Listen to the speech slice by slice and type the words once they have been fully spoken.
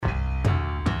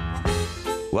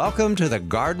Welcome to the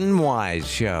Garden Wise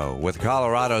Show with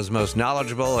Colorado's most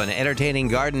knowledgeable and entertaining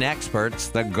garden experts,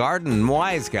 the Garden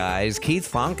Wise Guys, Keith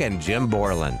Funk and Jim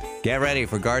Borland. Get ready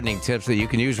for gardening tips that you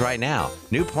can use right now,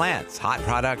 new plants, hot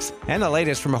products, and the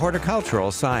latest from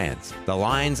horticultural science. The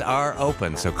lines are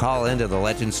open, so call into the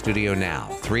Legend Studio now,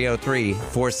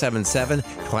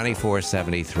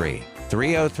 303-477-2473.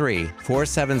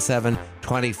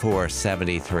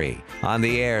 303-477-2473. On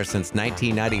the air since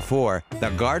 1994, the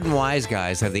Garden Wise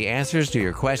Guys have the answers to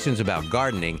your questions about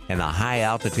gardening in the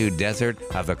high-altitude desert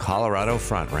of the Colorado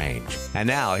Front Range. And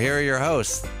now, here are your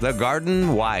hosts, the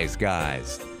Garden Wise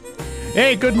Guys.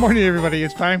 Hey, good morning, everybody.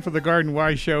 It's time for the Garden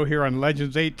Wise Show here on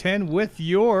Legends 810 with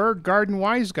your Garden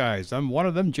Wise Guys. I'm one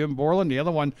of them, Jim Borland. The other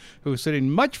one who's sitting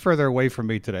much further away from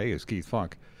me today is Keith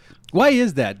Funk. Why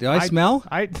is that? Do I smell?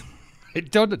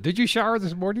 Did you shower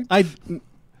this morning?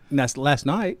 Last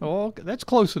night. Oh, that's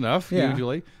close enough, Yeah.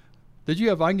 usually. Did you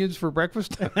have onions for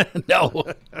breakfast? No.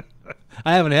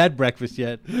 I haven't had breakfast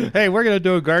yet. Hey, we're going to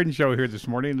do a garden show here this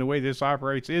morning. And the way this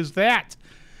operates is that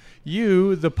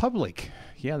you, the public,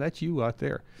 yeah, that's you out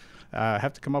there,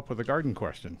 have to come up with a garden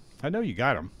question. I know you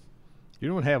got them. You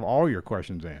don't have all your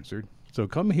questions answered. So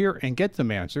come here and get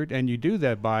them answered, and you do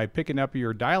that by picking up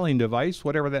your dialing device,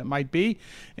 whatever that might be,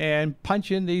 and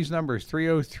punch in these numbers,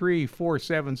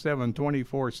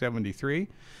 303-477-2473,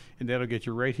 and that'll get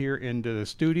you right here into the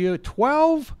studio.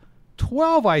 12,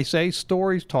 I say,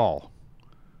 stories tall.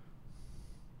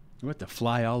 You have to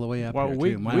fly all the way up Well, here,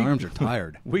 we- too. My we- arms are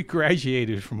tired. We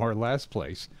graduated from our last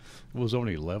place. It was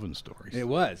only 11 stories. It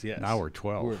was, yes. Now we're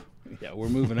 12. We're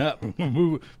moving up.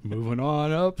 Moving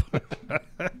on up.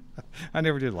 I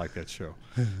never did like that show.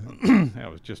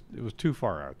 It was too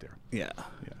far out there. Yeah.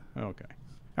 Yeah. Okay.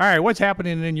 All right. What's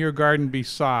happening in your garden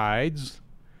besides?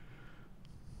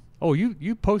 Oh,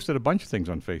 you posted a bunch of things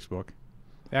on Facebook.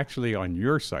 Actually, on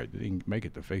your site, you didn't make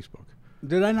it to Facebook.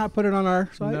 Did I not put it on our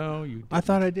site? No, you didn't. I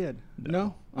thought I did.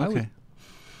 No? I would- Okay.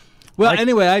 Well,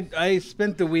 anyway, I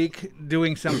spent the week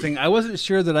doing something I wasn't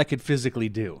sure that I could physically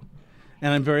do.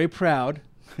 And I'm very proud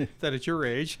That at your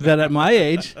age. that at my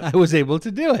age, I was able to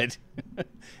do it.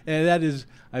 And that is,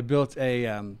 I built a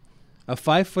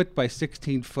 5-foot by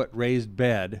 16-foot raised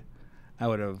bed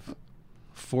out of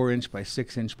 4-inch by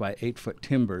 6-inch by 8-foot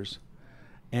timbers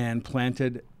and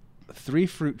planted 3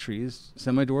 fruit trees,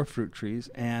 semi-dwarf fruit trees,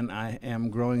 and I am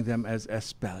growing them as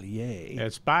espalier.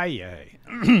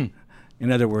 Espalier.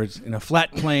 In other words, in a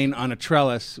flat plane on a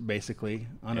trellis, basically,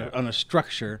 on a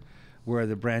structure where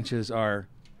the branches are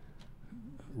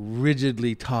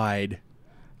rigidly tied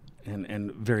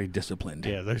and very disciplined.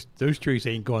 Yeah, those trees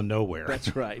ain't going nowhere.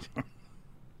 That's right.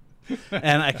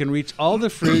 And I can reach all the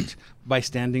fruit by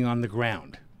standing on the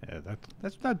ground. Yeah,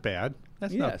 that's not bad.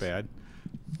 That's not bad.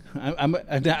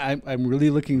 I'm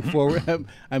really looking forward.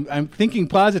 I'm thinking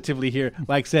positively here,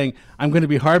 like saying I'm going to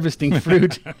be harvesting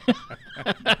fruit.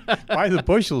 By the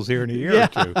bushels here in a year or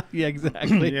two. Yeah,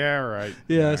 exactly. Yeah, right.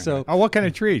 Yeah, Right. so- Oh, what kind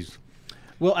of trees?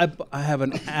 Well, I have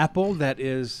an apple that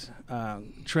is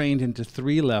trained into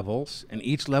 3 levels, and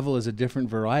each level is a different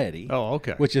variety. Oh,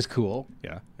 okay. Which is cool.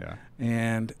 Yeah.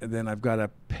 And then I've got a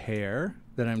pear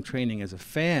that I'm training as a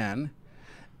fan,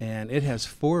 and it has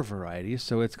 4 varieties,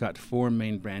 so it's got 4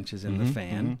 main branches in the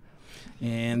fan.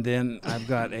 And then I've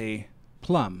got a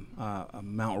plum, a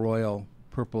Mount Royal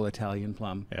purple Italian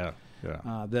plum. Yeah.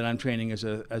 That I'm training as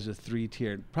a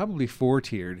 3-tiered, probably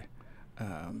 4-tiered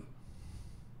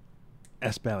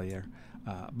espalier.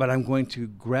 But I'm going to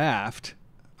graft.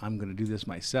 I'm going to do this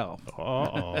myself.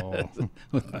 Uh-oh.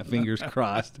 With my fingers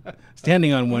crossed,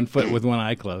 standing on 1 foot with one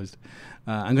eye closed.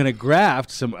 I'm going to graft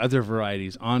some other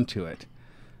varieties onto it.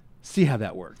 See how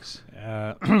that works.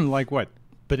 Like what?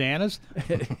 Bananas?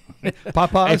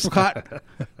 Papas? Apricot.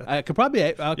 I could probably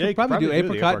you could probably do the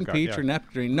apricot and peach yeah. or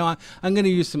nectarine. No, I'm going to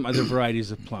use some other varieties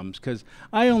of plums because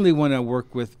I only want to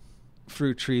work with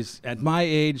fruit trees at my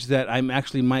age that I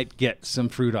actually might get some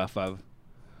fruit off of.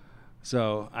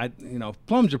 So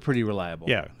plums are pretty reliable.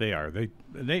 Yeah, they are.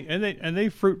 They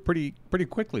fruit pretty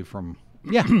quickly from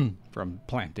from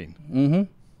planting. Mm-hmm.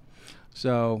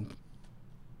 So,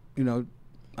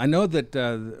 I know that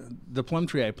the plum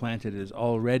tree I planted is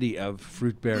already of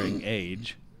fruit-bearing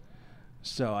age.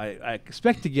 So I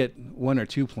expect to get 1 or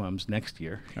 2 plums next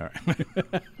year. All right.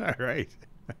 All right.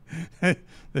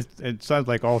 It sounds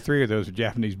like all 3 of those are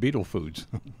Japanese beetle foods.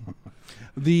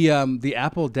 The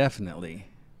apple definitely.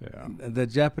 Yeah. The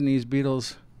Japanese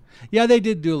beetles, they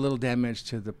did do a little damage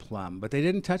to the plum, but they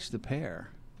didn't touch the pear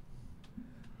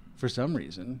for some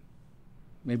reason.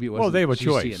 Maybe it wasn't they have a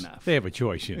juicy choice. enough. They have a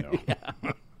choice, They're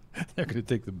going to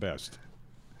take the best.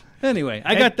 Anyway,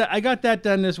 I got that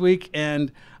done this week,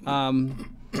 and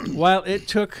while it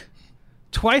took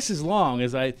twice as long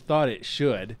as I thought it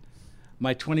should,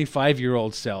 my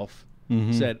 25-year-old self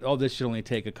said, "Oh, this should only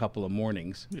take a couple of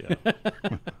mornings." Yeah.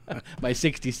 My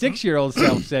 66-year-old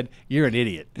self said, "You're an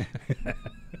idiot."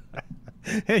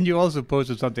 And you also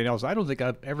posted something else. I don't think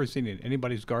I've ever seen it in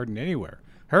anybody's garden anywhere.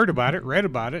 Heard about it, read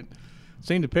about it,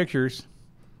 seen the pictures.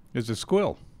 It's a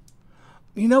squirrel.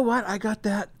 You know what? I got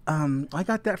that. I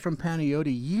got that from Panayota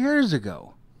years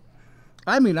ago.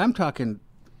 I mean, I'm talking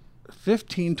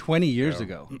 15, 20 years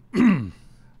ago.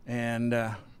 And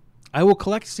I will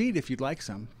collect seed if you'd like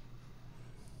some.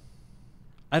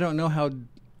 I don't know how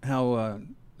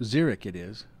xeric it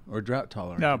is or drought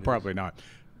tolerant. No, probably not.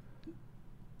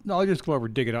 No, I'll just go over,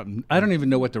 dig it up, and I don't even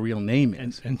know what the real name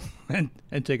is.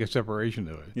 and take a separation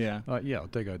of it. Yeah. Yeah, I'll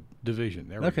take a division.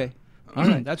 There we Okay. go. All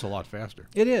right. That's a lot faster.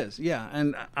 It is, yeah.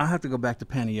 And I'll have to go back to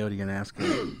Panayota and ask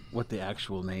him what the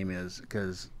actual name is,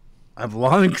 because I've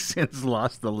long since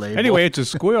lost the label. Anyway, it's a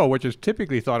squirrel, which is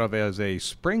typically thought of as a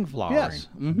spring flowering Yes.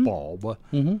 Mhm.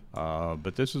 bulb.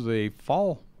 But this is a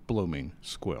fall blooming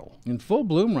squirrel. in full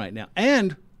bloom right now,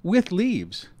 and with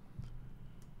leaves.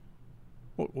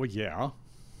 Well, yeah.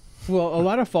 Well, a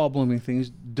lot of fall blooming things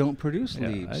don't produce Yeah,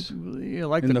 leaves.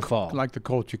 like in the fall. like the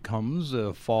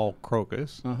colchicums, fall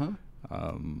crocus.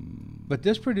 But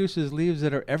this produces leaves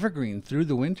that are evergreen through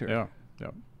the winter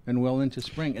Yeah. and well into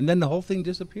spring, and then the whole thing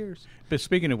disappears. But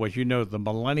speaking of which, the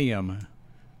Millennium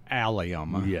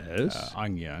Allium Yes.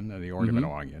 onion, the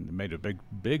ornamental onion, made a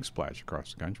big splash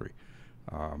across the country.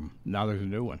 Now there's a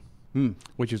new one,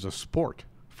 which is a sport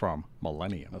from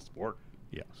Millennium. A sport.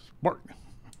 Yes, sport.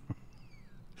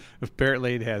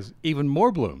 Apparently, it has even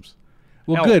more blooms.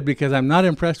 Well, Now- good, because I'm not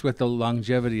impressed with the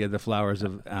longevity of the flowers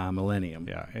of Millennium.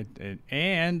 Yeah,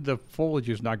 and the foliage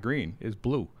is not green; it's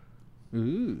blue.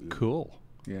 Ooh. Cool.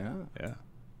 Yeah. Yeah.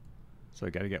 So I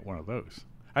got to get one of those.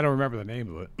 I don't remember the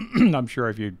name of it. I'm sure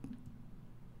if you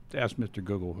ask Mr.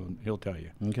 Google, he'll tell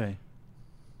you. Okay.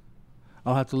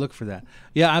 I'll have to look for that.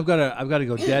 Yeah, I've got to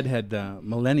go deadhead the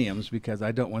millenniums because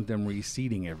I don't want them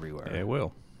reseeding everywhere. They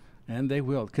will. And they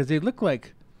will, because they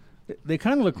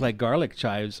kind of look like garlic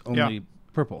chives, only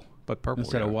purple But purple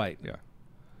instead of yeah. white. Yeah.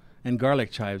 And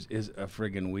garlic chives is a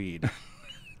friggin' weed.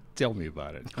 Tell me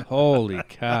about it. Holy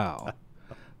cow!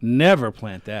 Never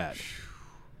plant that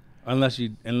unless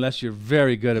you're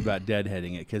very good about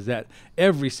deadheading it, because that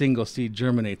every single seed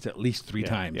germinates at least three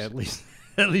times. Yeah,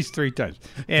 at least 3 times.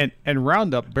 And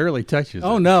Roundup barely touches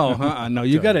Oh it. no, no!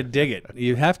 You got to dig it.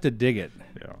 You have to dig it.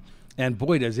 Yeah. And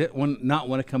boy, does it not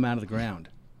want to come out of the ground.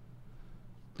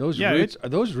 Those Yeah,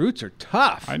 roots are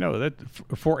tough. I know that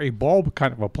for a bulb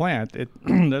kind of a plant,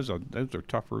 those are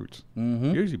tough roots.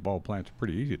 Usually bulb plants are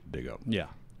pretty easy to dig up. Yeah,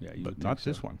 yeah. You But would not think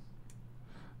this so. one.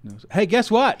 No. Hey,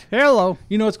 guess what? Hello.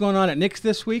 You know what's going on at Nick's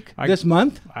this week? This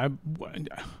month?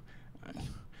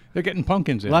 They're getting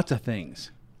pumpkins in. Lots of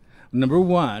things. Number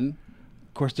one,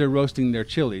 of course, they're roasting their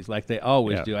chilies like they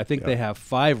always Yeah, do. I think yeah. they have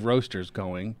 5 roasters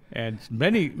going. And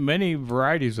many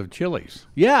varieties of chilies.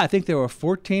 Yeah, I think there were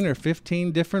 14 or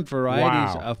 15 different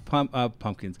varieties Wow. of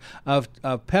pumpkins, of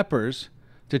peppers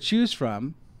to choose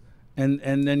from, and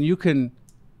then you can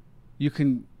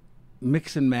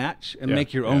mix and match and Yeah,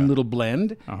 make your own yeah. little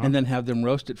blend, Uh-huh. and then have them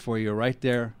roast it for you right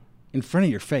there in front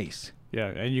of your face. Yeah,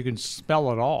 and you can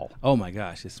smell it all. Oh my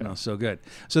gosh, it smells so good.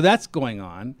 So that's going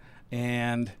on,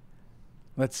 and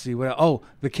let's see what.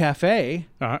 The cafe,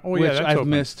 Oh, yeah, which that's I've open.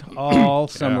 missed all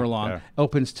summer long, yeah.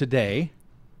 opens today.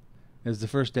 Is the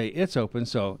first day it's open,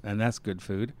 and that's good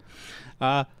food.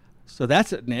 So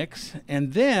that's at Nick's,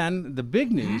 and then the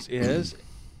big news is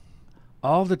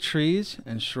all the trees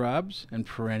and shrubs and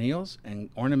perennials and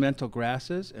ornamental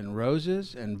grasses and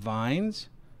roses and vines.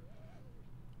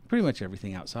 Pretty much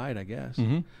everything outside, I guess,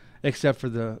 except for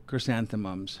the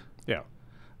chrysanthemums, Yeah.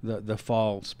 the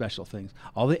fall special things.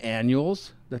 All the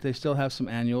annuals, that they still have some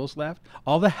annuals left.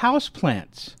 All the house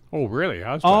plants. Oh, really?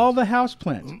 How's All that? the house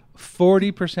plants.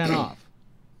 40% off.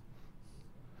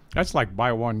 That's like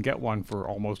buy one, get one for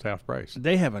almost half price.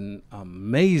 They have an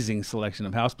amazing selection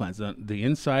of houseplants. The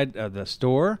inside of the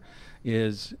store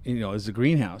is the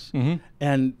greenhouse,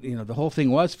 and the whole thing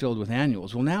was filled with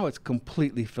annuals. Well, now it's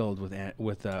completely filled with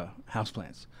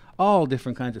houseplants, all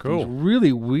different kinds of Cool. things.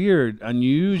 Really weird,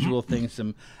 unusual things.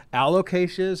 Some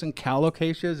alocasias and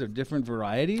calocasias of different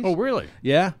varieties. Oh, really?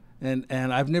 Yeah, and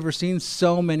I've never seen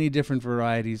so many different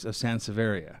varieties of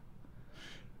Sansevieria.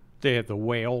 They have the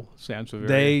whale Sansevieria.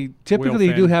 They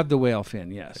typically do have the whale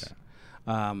fin, yes.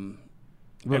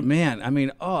 But man, I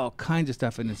mean, all kinds of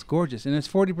stuff, and it's gorgeous, and it's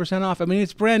 40% off. I mean,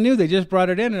 it's brand new. They just brought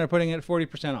it in, and they're putting it at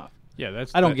 40% off. Yeah,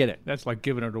 I don't get it. That's like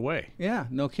giving it away. Yeah,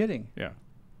 no kidding. Yeah,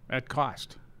 at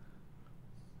cost.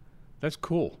 That's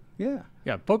cool. Yeah.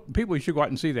 Yeah, people should go out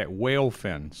and see that whale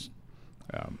fins.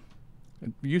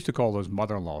 We used to call those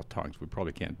mother-in-law tongues. We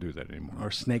probably can't do that anymore.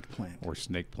 Or snake plant. Or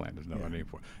snake plant is another name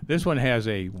for it. This one has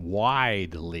a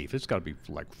wide leaf. It's got to be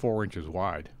like 4 inches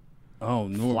wide. Oh,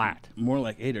 no. Flat. More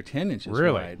like 8 or 10 inches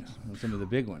Really? wide on some of the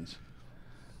big ones.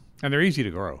 And they're easy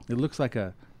to grow. It looks like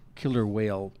a killer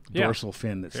whale dorsal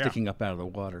fin that's sticking up out of the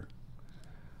water.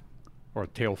 Or a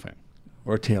tail fin.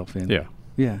 Or a tail fin. Yeah.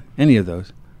 Yeah, any of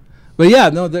those. But yeah,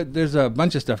 no, there's a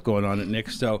bunch of stuff going on at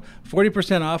Nick's. So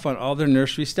 40% off on all their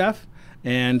nursery stuff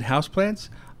and houseplants.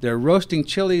 They're roasting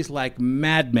chilies like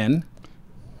madmen.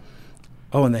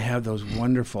 Oh, and they have those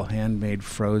wonderful handmade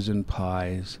frozen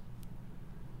pies.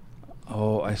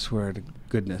 Oh, I swear to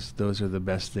goodness, those are the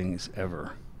best things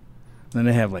ever. Then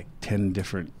they have like 10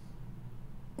 different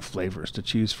flavors to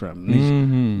choose from.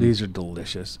 These are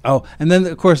delicious. Oh, and then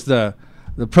of course the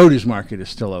produce market is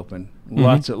still open.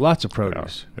 Lots of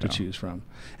produce to choose from.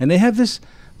 And they have this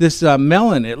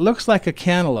melon. It looks like a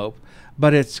cantaloupe,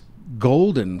 but it's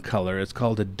golden color. It's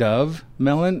called a Dove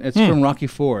melon. It's from Rocky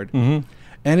Ford. And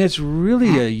it's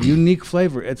really a unique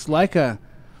flavor. It's like a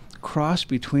cross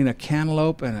between a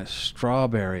cantaloupe and a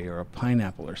strawberry or a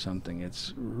pineapple or something.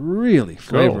 It's really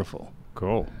flavorful.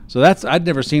 Cool. So I'd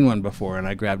never seen one before, and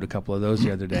I grabbed a couple of those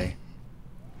the other day.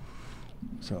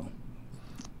 So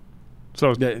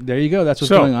there you go. That's what's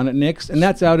going on at Nick's, and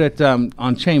that's out at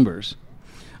on Chambers.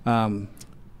 Oh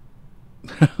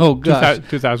gosh,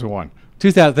 2001.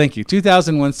 2000. Thank you.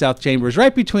 2001 South Chambers,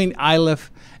 right between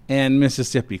Iliff and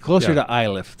Mississippi, closer to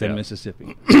Iliff than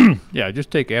Mississippi. Yeah,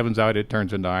 just take Evans out. It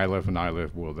turns into Iliff, and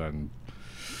Iliff will then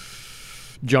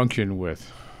junction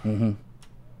with.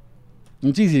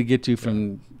 It's easy to get to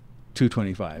from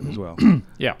 225 as well.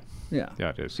 Yeah,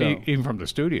 it is. So, Even from the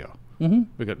studio,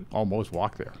 we could almost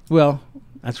walk there. Well,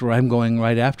 that's where I'm going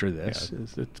right after this.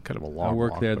 Yeah, it's kind of a long I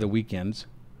work walk, there the weekends.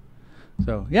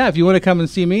 So yeah, if you want to come and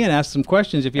see me and ask some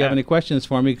questions, if you have any questions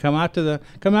for me, come out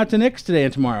to Nick's today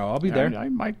and tomorrow. I'll be there. I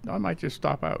might just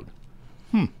stop out.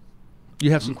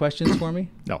 You have some questions for me?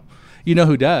 No. You know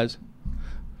who does?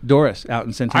 Doris out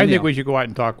in Centennial. I think we should go out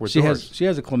and talk with Doris. She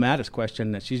has a clematis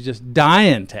question that she's just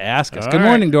dying to ask us. All Good right.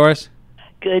 morning, Doris.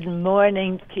 Good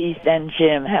morning, Keith and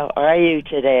Jim. How are you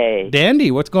today?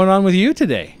 Dandy, what's going on with you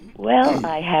today? Well,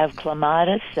 I have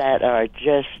clematis that are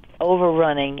just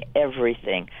overrunning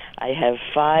everything. I have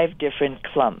 5 different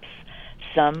clumps.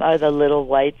 Some are the little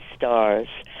white stars,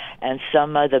 and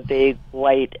some are the big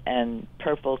white and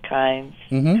purple kinds.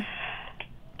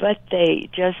 But they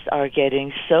just are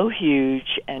getting so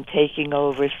huge and taking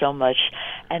over so much,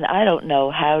 and I don't know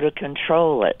how to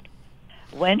control it.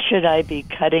 When should I be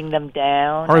cutting them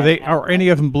down? Are any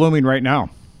of them blooming right now?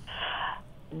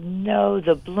 No,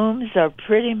 the blooms are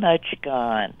pretty much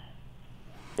gone.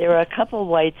 There are a couple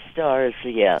white stars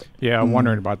yet. Yeah, I'm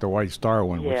wondering about the white star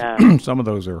one. Yeah. Some of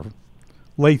those are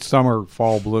late summer,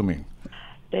 fall blooming.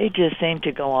 They just seem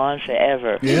to go on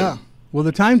forever. Yeah. Well,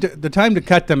 the time to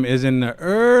cut them is in the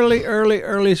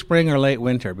early spring or late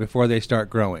winter before they start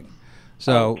growing.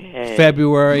 So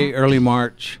February, early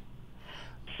March.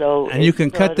 So and you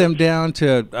can cut them down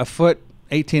to a foot,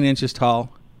 18 inches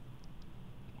tall.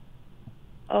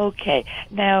 Okay.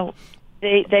 Now,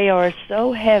 they are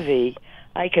so heavy,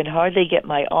 I can hardly get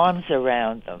my arms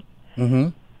around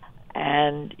them.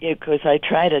 And because I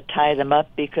try to tie them up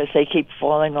because they keep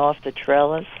falling off the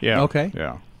trellis. Yeah. Okay.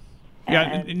 Yeah.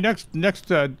 Yeah. Next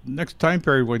time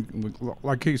period, when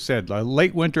like you said,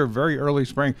 late winter, very early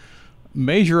spring,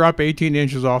 measure up 18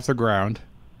 inches off the ground,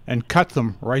 and cut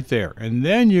them right there, and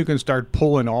then you can start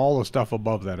pulling all the stuff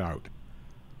above that out.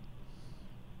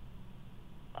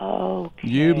 Okay.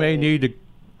 You may need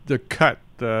to cut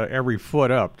every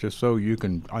foot up just so you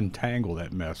can untangle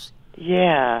that mess.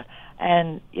 Yeah.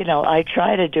 And, I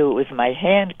try to do it with my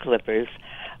hand clippers,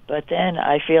 but then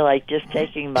I feel like just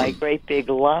taking my great big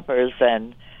loppers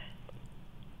and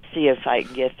see if I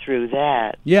can get through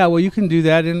that. Yeah, well, you can do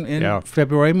that in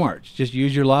February, March. Just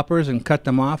use your loppers and cut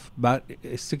them off about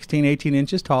 16, 18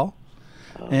 inches tall,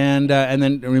 and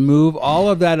then remove all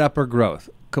of that upper growth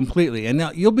completely. And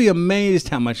now you'll be amazed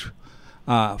how much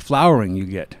flowering you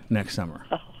get next summer.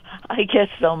 Oh, I get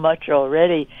so much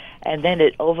already. And then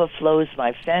it overflows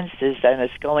my fences, and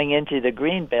it's going into the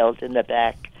green belt in the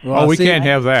back. Well, we can't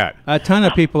have that. A ton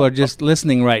of people are just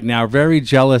listening right now, very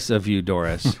jealous of you,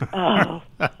 Doris. I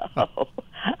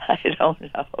don't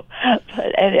know.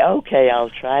 But okay, I'll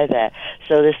try that.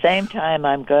 So the same time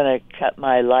I'm going to cut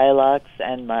my lilacs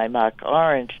and my mock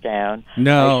orange down.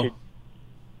 No.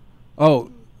 Oh,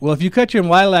 well, if you cut your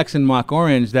lilacs and mock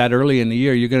orange that early in the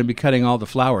year, you're going to be cutting all the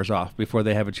flowers off before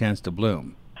they have a chance to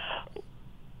bloom.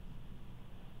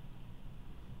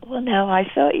 Well, now, I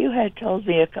thought you had told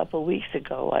me a couple weeks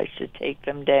ago I should take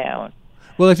them down.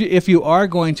 Well, if you are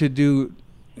going to do,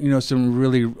 some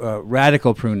really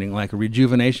radical pruning, like a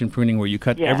rejuvenation pruning, where you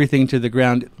cut everything to the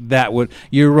ground,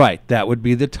 you're right. That would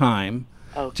be the time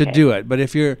to do it. But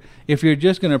if you're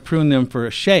just going to prune them for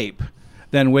a shape,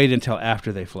 then wait until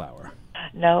after they flower.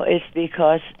 No, it's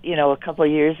because a couple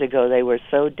of years ago they were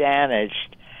so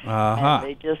damaged, and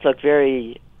they just look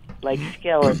very like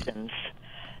skeletons.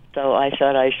 So I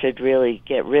thought I should really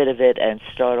get rid of it and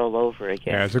start all over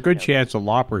again. Yeah, there's a good chance the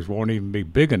loppers won't even be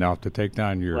big enough to take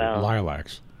down your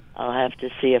lilacs. I'll have to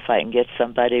see if I can get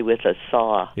somebody with a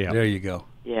saw. Yeah. There you go.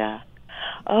 Yeah.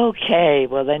 Okay,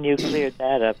 well then you cleared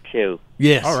that up too.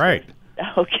 Yes. All right.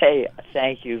 Okay,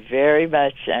 thank you very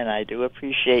much, and I do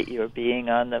appreciate your being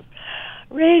on the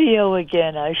radio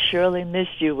again. I surely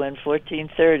missed you when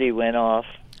 1430 went off.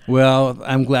 Well,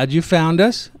 I'm glad you found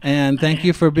us, and thank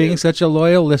you for being such a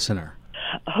loyal listener.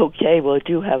 Okay, well,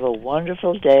 do have a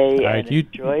wonderful day and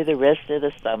enjoy the rest of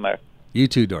the summer. You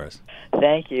too, Doris.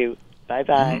 Thank you.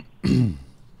 Bye-bye.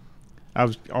 I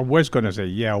was going to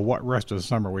say, what rest of the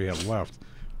summer we have left.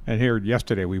 And here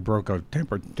yesterday we broke a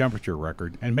temperature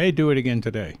record and may do it again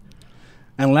today.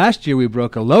 And last year we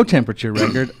broke a low temperature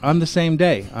record on the same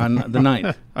day, on the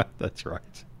 9th. That's right.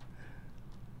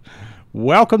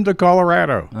 Welcome to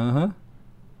Colorado. Uh-huh.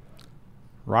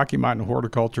 Rocky Mountain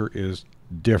horticulture is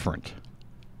different.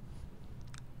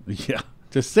 Yeah,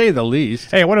 to say the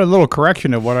least. Hey, I want a little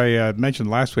correction of what I mentioned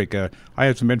last week. I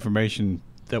had some information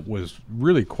that was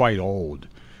really quite old.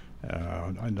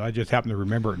 And I just happened to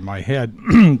remember it in my head,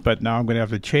 but now I'm going to have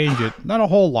to change it. Not a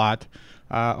whole lot.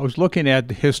 I was looking at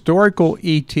the historical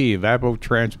ET,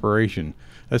 evapotranspiration,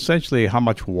 essentially how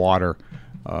much water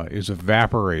is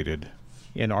evaporated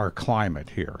in our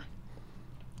climate here.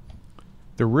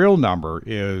 The real number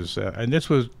is, and this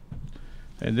was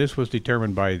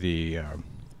determined by the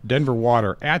Denver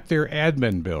Water at their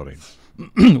admin building,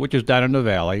 which is down in the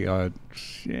valley,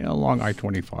 along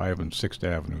I-25 and 6th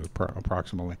Avenue,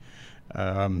 approximately.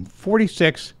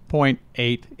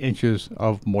 46.8 inches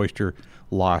of moisture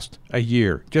lost a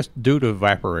year, just due to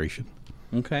evaporation.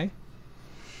 Okay.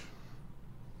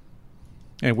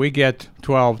 And we get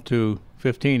 12 to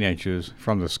 15 inches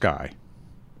from the sky,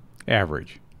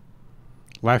 average.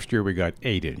 Last year we got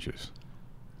 8 inches.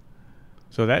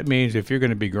 So that means if you're going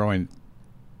to be growing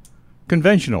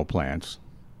conventional plants,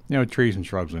 trees and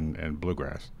shrubs and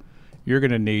bluegrass, you're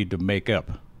going to need to make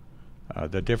up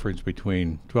the difference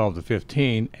between 12 to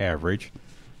 15 average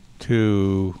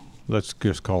to, let's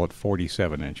just call it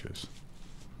 47 inches.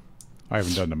 I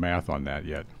haven't done the math on that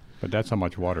yet, but that's how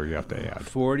much water you have to add.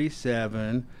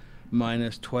 47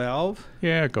 minus 12.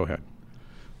 Yeah, go ahead.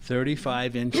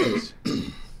 35 inches.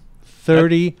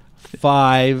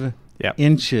 35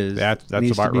 inches that's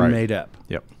needs about to be right. made up.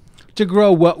 Yep. To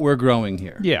grow what we're growing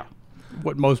here. Yeah,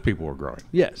 what most people were growing.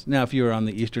 Yes. Now, if you were on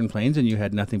the Eastern Plains and you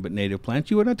had nothing but native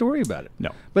plants, you wouldn't have to worry about it.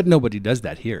 No. But nobody does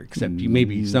that here, except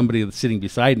maybe somebody that's sitting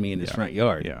beside me in his front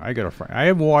yard. Yeah, I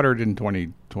have watered in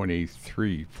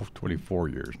 24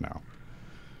 years now.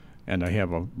 And I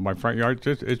have my front yard,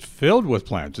 it's filled with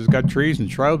plants. It's got trees and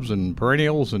shrubs and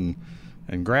perennials and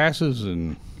grasses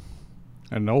and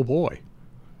oh boy,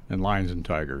 and lions and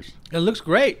tigers. It looks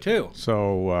great, too.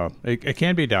 So it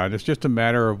can be done. It's just a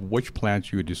matter of which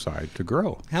plants you decide to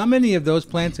grow. How many of those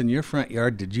plants in your front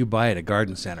yard did you buy at a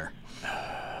garden center?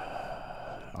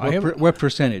 What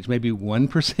percentage? Maybe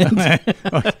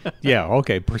 1%? Yeah,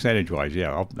 okay, percentage-wise,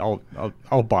 yeah.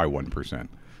 I'll buy 1%.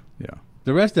 Yeah.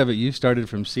 The rest of it you started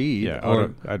from seed.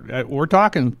 Yeah, we're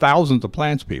talking thousands of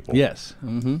plants, people. Yes.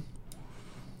 Mm-hmm.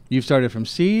 You've started from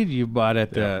seed. You bought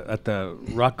at the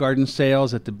rock garden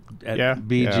sales at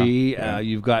BG. Yeah.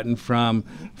 You've gotten from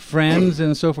friends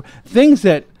and so forth. Things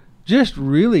that just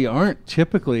really aren't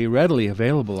typically readily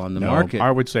available on the market.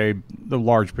 I would say the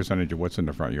large percentage of what's in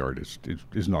the front yard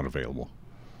is not available.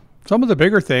 Some of the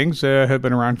bigger things have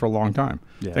been around for a long time.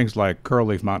 Yeah. Things like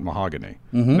curl-leaf mountain mahogany.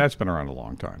 Mm-hmm. That's been around a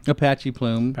long time. Apache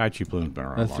plume. Apache plume's been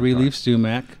around a long time. Three-leaf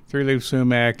sumac. Three-leaf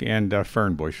sumac and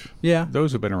fern bush. Yeah.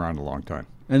 Those have been around a long time.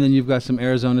 And then you've got some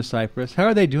Arizona cypress. How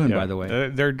are they doing, by the way?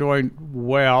 They're doing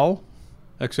well,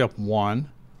 except one.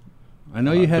 I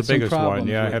know you had some problems. One.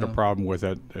 Yeah, I had a problem with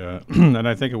it. And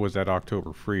I think it was that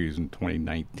October freeze in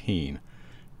 2019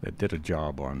 that did a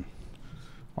job on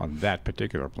that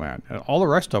particular plant. All the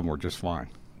rest of them were just fine.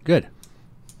 Good.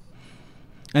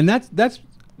 And that's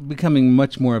becoming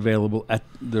much more available at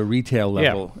the retail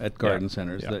level at garden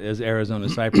centers, as Arizona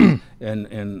cypress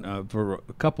and for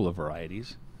a couple of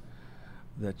varieties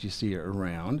that you see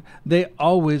around. They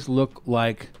always look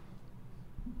like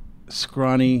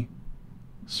scrawny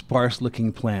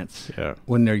sparse-looking plants Yeah.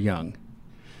 when they're young.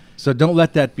 So don't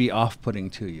let that be off-putting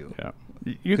to you. Yeah.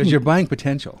 Because you're buying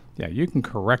potential. Yeah, you can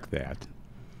correct that.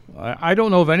 I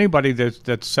don't know of anybody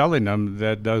that's selling them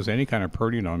that does any kind of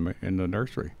pruning on them in the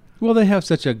nursery. Well, they have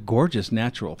such a gorgeous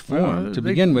natural form to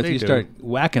begin with. they You do. start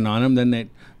whacking on them, then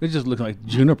they just look like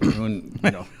juniper. When,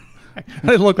 you know.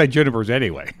 They look like junipers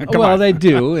anyway. Come Well, on. they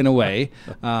do in a way.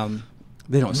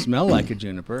 They don't smell like a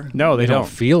juniper. No, they don't don't.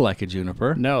 feel like a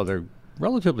juniper. No, they're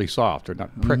relatively soft. They're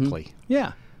not prickly.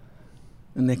 Yeah,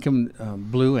 and they come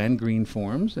blue and green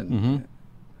forms, and Mm-hmm.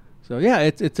 so yeah,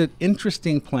 it's an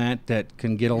interesting plant that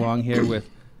can get along here with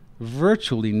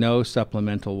virtually no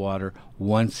supplemental water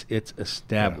once it's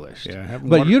established. Yeah, haven't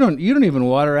but watered- you don't even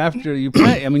water after you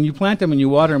plant. I mean, you plant them and you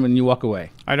water them and you walk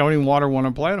away. I don't even water when I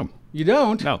plant them. You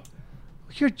don't? No,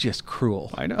 You're just cruel.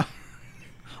 I know.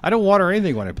 I don't water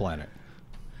anything when I plant it.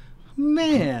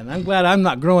 Man, I'm glad I'm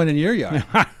not growing in your yard.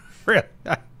 Really?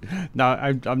 No,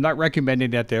 I'm not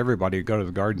recommending that to everybody. Go to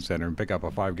the garden center and pick up a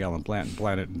 5-gallon plant and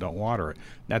plant it and don't water it.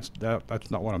 That's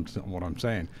not what I'm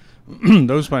saying.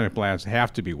 Those kind of plants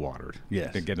have to be watered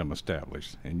Yes. to get them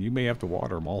established, and you may have to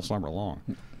water them all summer long.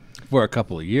 For a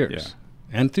couple of years.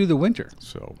 Yeah. And through the winter.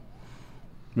 So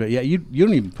But yeah, you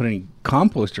don't even put any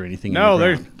compost or anything no, in the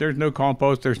ground. there's no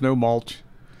compost, there's no mulch,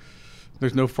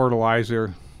 there's no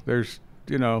fertilizer. There's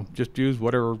just use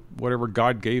whatever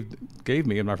God gave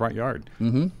me in my front yard.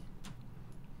 Mm-hmm.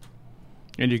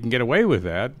 And you can get away with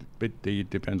that, but it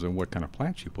depends on what kind of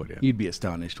plants you put in. You'd be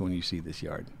astonished when you see this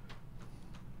yard.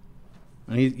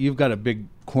 I mean, you've got a big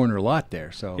corner lot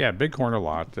there, so Yeah, big corner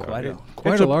lot.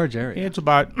 quite a large area. It's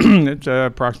about it's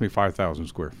approximately 5,000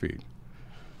 square feet.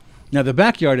 Now the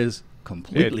backyard is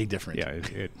completely different.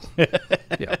 Yeah,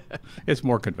 yeah, it's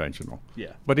more conventional.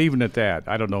 Yeah. But even at that,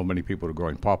 I don't know many people are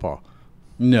growing pawpaw.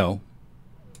 No,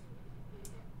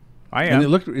 I and am. it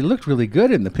looked really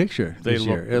good in the picture this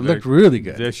year. It looked they- really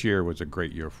good. This year was a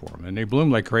great year for them, and they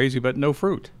bloom like crazy, but no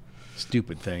fruit.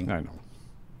 Stupid thing. I know.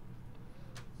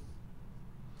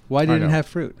 Why didn't it know. have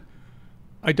fruit?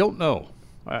 I don't know.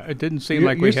 It didn't seem You're,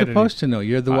 like we you're had supposed to know.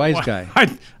 You're the wise guy.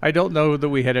 I don't know that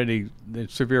we had any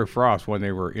severe frost when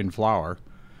they were in flower.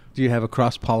 Do you have a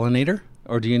cross pollinator,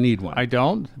 or do you need one? I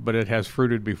don't, but it has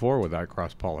fruited before without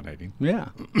cross-pollinating. yeah.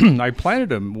 I planted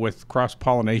them with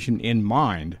cross-pollination in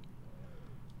mind,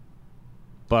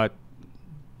 but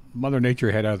Mother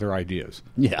Nature had other ideas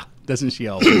Yeah. Doesn't she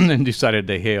always? and decided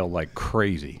to hail like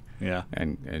crazy Yeah.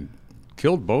 and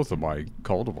killed both of my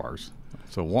cultivars.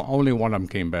 So only one of them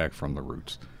came back from the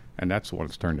roots, and that's the one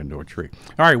that's turned into a tree.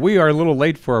 All right, we are a little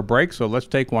late for a break, so let's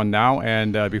take one now.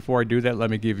 And before I do that, let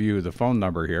me give you the phone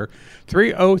number here,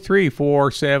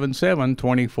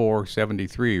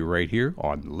 303-477-2473, right here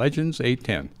on Legends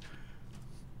 810.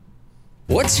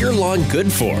 What's your lawn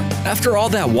good for? After all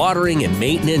that watering and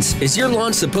maintenance, is your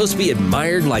lawn supposed to be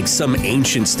admired like some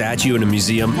ancient statue in a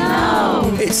museum? No!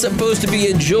 It's supposed to be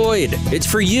enjoyed. It's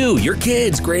for you, your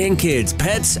kids, grandkids,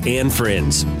 pets, and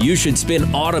friends. You should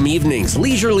spend autumn evenings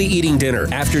leisurely eating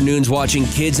dinner, afternoons watching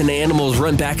kids and animals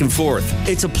run back and forth.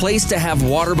 It's a place to have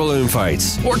water balloon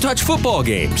fights or touch football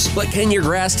games. But can your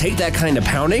grass take that kind of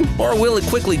pounding? Or will it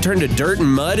quickly turn to dirt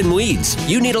and mud and weeds?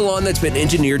 You need a lawn that's been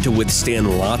engineered to withstand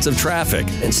lots of traffic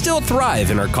and still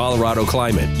thrive in our Colorado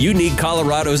climate. You need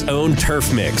Colorado's own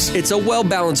Turf Mix. It's a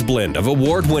well-balanced blend of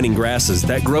award-winning grasses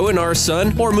that grow in our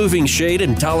sun or moving shade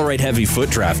and tolerate heavy foot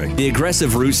traffic. The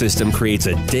aggressive root system creates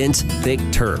a dense, thick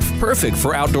turf, perfect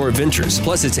for outdoor adventures.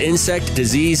 Plus, it's insect,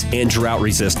 disease, and drought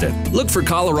resistant. Look for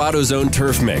Colorado's own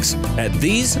Turf Mix at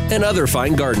these and other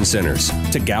fine garden centers.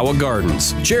 Tagawa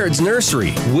Gardens, Jared's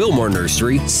Nursery, Wilmore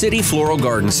Nursery, City Floral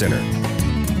Garden Center.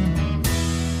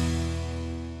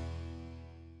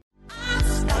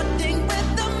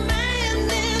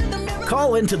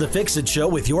 Call into the Fix-It Show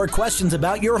with your questions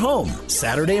about your home.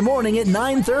 Saturday morning at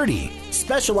 9:30.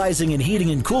 Specializing in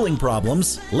heating and cooling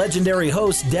problems, legendary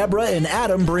hosts Deborah and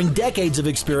Adam bring decades of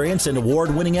experience and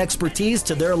award-winning expertise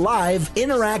to their live,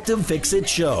 interactive Fix-It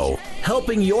Show,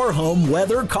 helping your home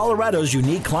weather Colorado's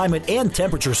unique climate and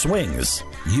temperature swings.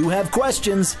 You have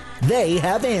questions, they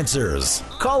have answers.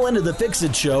 Call into the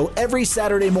Fix-It Show every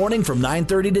Saturday morning from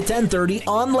 9:30 to 10:30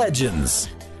 on Legends.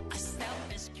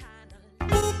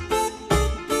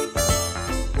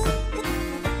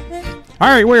 All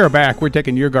right, we are back. We're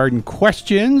taking your garden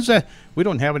questions. We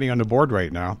don't have any on the board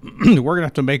right now. We're going to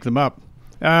have to make them up.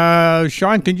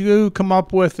 Sean, can you come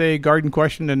up with a garden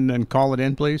question and call it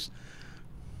in, please?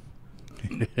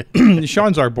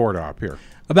 Sean's our board op here.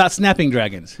 About snapping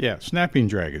dragons. Yeah, snapping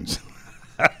dragons.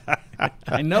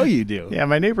 I know you do. Yeah,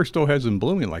 my neighbor still has them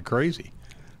blooming like crazy.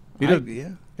 Yeah.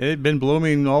 They've been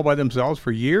blooming all by themselves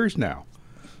for years now.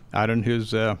 out in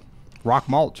his rock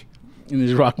mulch. In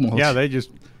his rock mulch. Yeah, they just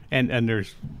and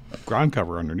there's ground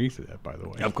cover underneath of that, by the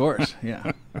way. Of course,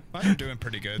 yeah. Mine are doing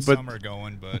pretty good. But- Some are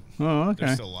going, but Okay.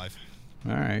 they're still alive.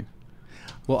 All right.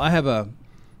 Well, I have a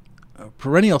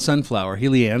perennial sunflower,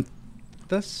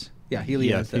 Helianthus. Yeah,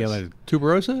 Helianthus. Yeah,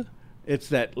 tuberosa? It's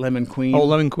that lemon queen. Oh,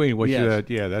 lemon queen. Which Yes.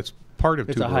 yeah, that's part of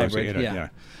It's a tuberosa. hybrid, in it, yeah.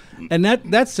 And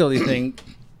that silly thing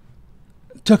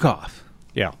took off.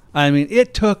 Yeah. I mean,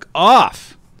 it took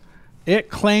off. It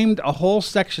claimed a whole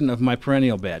section of my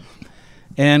perennial bed.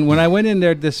 And when I went in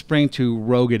there this spring to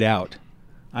rogue it out,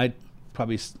 I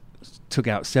probably took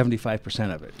out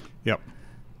 75% of it. Yep.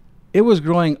 It was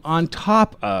growing on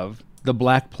top of the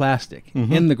black plastic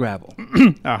in the gravel.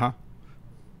 Uh-huh.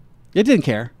 It didn't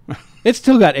care. It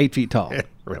still got 8 feet tall.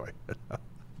 Really.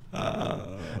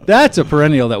 That's a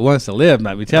perennial that wants to live,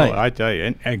 let me tell you. I tell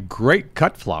you. And great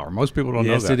cut flower. Most people don't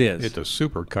know Yes, that. it is. It's a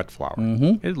super cut flower.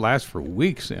 Mhm. It lasts for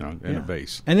weeks in a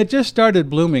vase. And it just started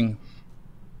blooming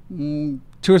 2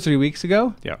 or 3 weeks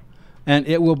ago. Yeah. And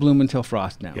it will bloom until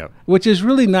frost now, Yep. which is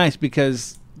really nice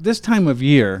because this time of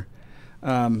year,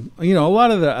 a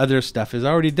lot of the other stuff is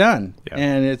already done, Yeah.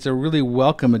 and it's a really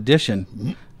welcome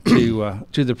addition to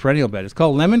the perennial bed. It's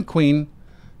called Lemon Queen,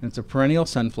 and it's a perennial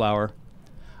sunflower.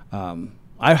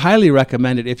 I highly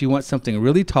recommend it if you want something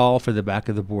really tall for the back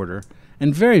of the border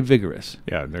and very vigorous.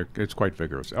 Yeah, it's quite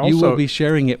vigorous. Also, You will be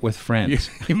sharing it with friends.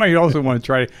 you might also want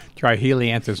to try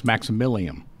Helianthus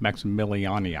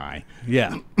maximilianii.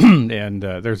 Yeah. And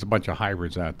there's a bunch of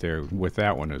hybrids out there with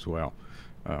that one as well.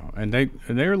 And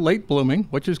they're late blooming,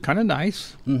 which is kind of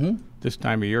nice this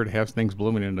time of year to have things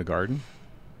blooming in the garden.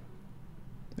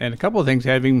 And a couple of things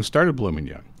haven't even started blooming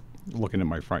yet. Looking at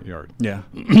my front yard, Yeah.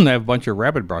 I have a bunch of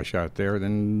rabbit brush out there.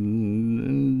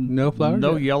 Then No flowers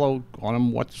no yet? yellow on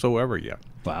them whatsoever yet.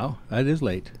 Wow, that is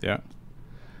late. Yeah,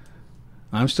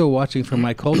 I'm still watching for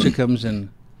my colchicums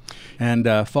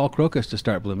and fall crocus to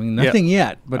start blooming. Nothing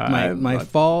yet, but my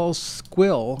fall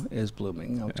squill is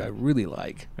blooming, which I really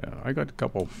like. yeah. I got a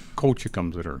couple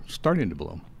colchicums that are starting to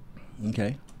bloom.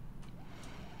 Okay.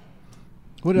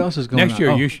 What else is going on? Next year,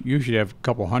 Oh, you should have a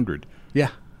couple hundred. yeah,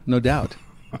 no doubt.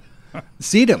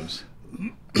 Sedums.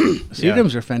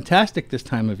 Sedums are fantastic this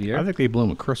time of year. I think they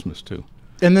bloom at Christmas too.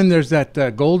 And then there's that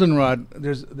goldenrod.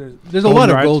 There's a lot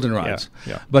of goldenrods.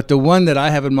 Yeah. But the one that I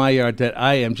have in my yard that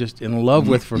I am just in love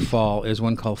with for fall is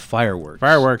one called Fireworks.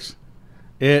 Fireworks.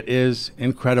 It is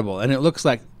incredible, and it looks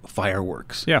like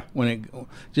fireworks. Yeah. When it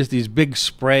just these big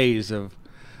sprays of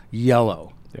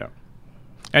yellow. Yeah.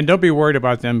 And don't be worried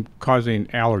about them causing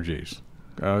allergies.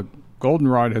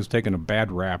 Goldenrod has taken a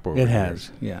bad rap over It the has.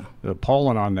 years. Yeah. The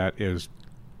pollen on that is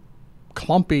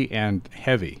clumpy and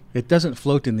heavy. It doesn't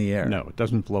float in the air. No, it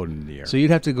doesn't float in the air. So you'd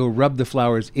have to go rub the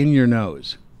flowers in your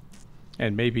nose.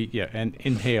 And maybe, and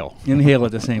inhale. Inhale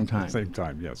at the same At time. the same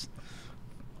time, yes.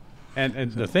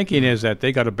 And the thinking is that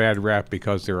they got a bad rap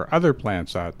because there are other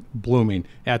plants out blooming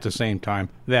at the same time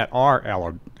that are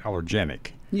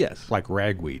allergenic, Yes. like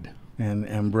ragweed, And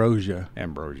ambrosia.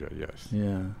 ambrosia, yes.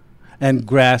 Yeah. And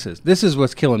grasses. This is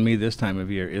what's killing me this time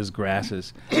of year is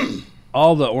grasses.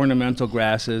 All the ornamental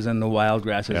grasses and the wild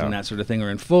grasses Yeah. and that sort of thing are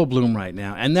in full bloom right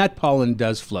now. And that pollen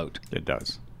does float It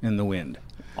does. in the wind.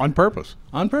 On purpose.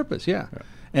 On purpose, yeah.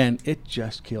 And it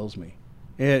just kills me.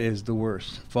 It is the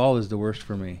worst. Fall is the worst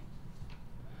for me.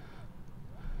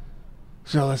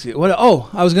 So let's see.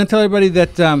 I was going to tell everybody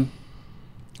that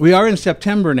we are in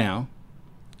September now.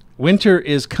 Winter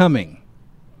is coming.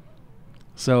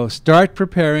 So start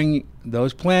preparing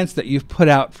those plants that you've put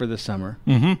out for the summer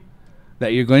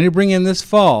that you're going to bring in this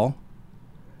fall.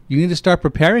 You need to start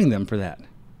preparing them for that.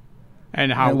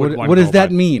 And how And would what- one what go does that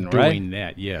about mean, right? doing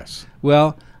that, yes.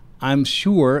 Well, I'm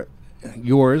sure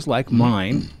yours, like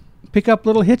mine, pick up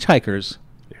little hitchhikers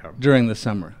Yeah. during the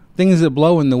summer. Things that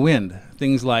blow in the wind.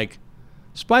 Things like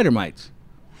spider mites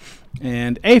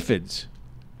and aphids,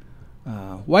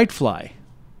 whitefly,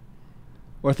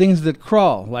 or things that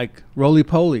crawl like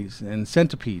roly-polies and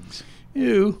centipedes.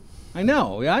 Ew. I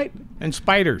know, right? And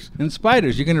spiders. And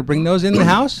spiders. You're going to bring those in the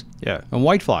house? Yeah. And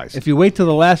whiteflies. If you wait till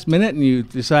the last minute and you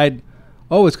decide,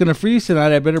 oh, it's going to freeze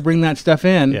tonight, I better bring that stuff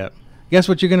in. Yeah. Guess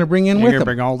what you're going to bring in You're with going to them?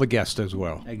 bring all the guests as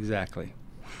well. Exactly.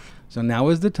 So now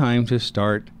is the time to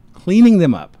start cleaning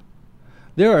them up.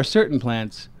 There are certain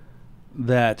plants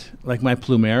that, like my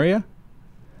plumeria,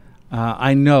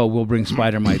 I know will bring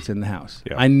spider mites in the house.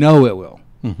 Yeah. I know it will.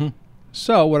 Mm-hmm.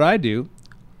 So what I do,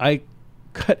 I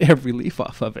cut every leaf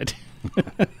off of it.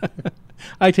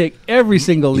 I take every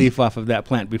single leaf off of that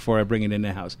plant before I bring it in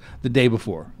the house, the day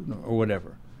before or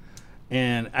whatever.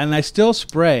 And I still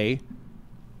spray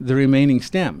the remaining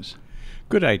stems.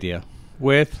 Good idea.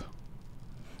 With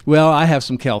Well, I have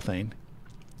some Kelthane,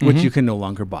 which you can no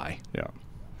longer buy. Yeah.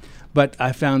 But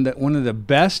I found that one of the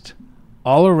best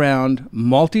all-around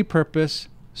multi-purpose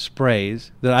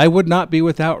sprays that I would not be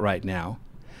without right now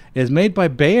is made by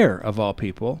Bayer, of all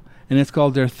people, and it's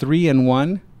called their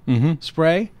 3-in-1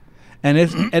 spray. And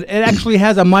it actually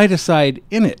has a miticide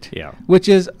in it, Yeah. which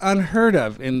is unheard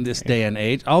of in this day and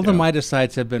age. All the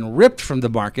miticides have been ripped from the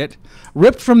market,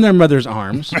 ripped from their mother's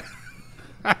arms,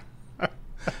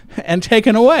 and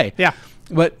taken away. Yeah.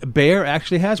 But Bayer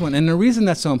actually has one. And the reason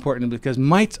that's so important is because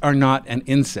mites are not an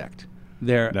insect.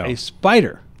 They're a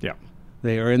spider. Yeah.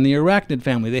 They are in the arachnid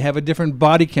family. They have a different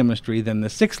body chemistry than the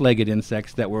six-legged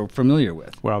insects that we're familiar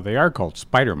with. Well, they are called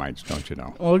spider mites, don't you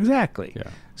know? Well, exactly. Yeah.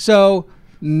 So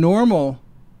normal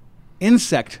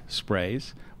insect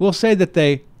sprays will say that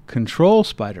they control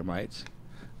spider mites,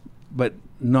 but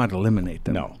not eliminate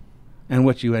them. No. And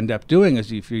what you end up doing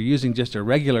is if you're using just a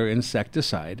regular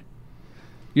insecticide,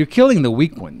 you're killing the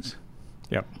weak ones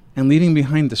Yep. and leaving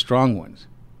behind the strong ones.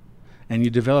 And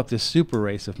you develop this super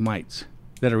race of mites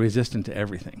that are resistant to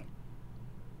everything.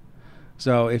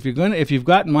 So if you've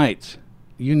got mites,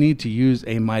 you need to use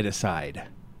a miticide.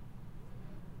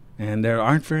 And there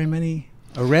aren't very many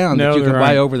around that you can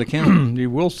buy over the counter. You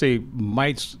will see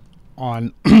mites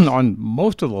on on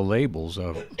most of the labels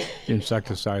of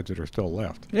insecticides that are still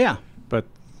left. Yeah. But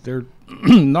they're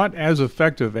not as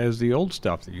effective as the old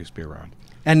stuff that used to be around.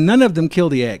 And none of them kill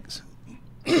the eggs.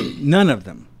 None of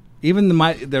them. Even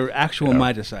the actual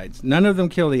miticides. None of them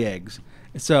kill the eggs.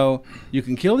 So you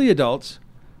can kill the adults,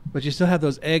 but you still have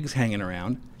those eggs hanging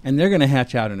around, and they're going to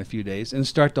hatch out in a few days and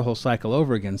start the whole cycle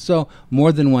over again. So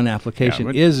more than one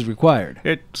application is required.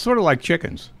 It's sort of like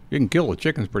chickens. You can kill the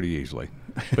chickens pretty easily,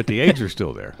 but the eggs are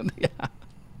still there.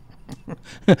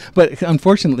 But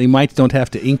unfortunately, mites don't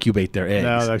have to incubate their eggs.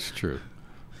 No, that's true.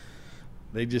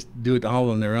 They just do it all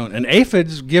on their own. And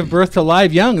aphids give birth to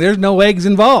live young. There's no eggs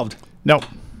involved. No.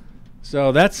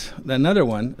 So that's another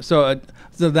one. So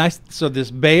this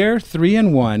Bayer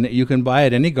 3-in-1 you can buy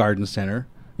at any garden center.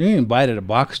 You can even buy it at a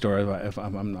box store if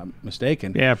I'm not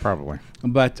mistaken. Yeah, probably.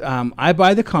 But I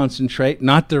buy the concentrate,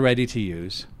 not the ready to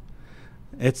use.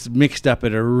 It's mixed up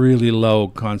at a really low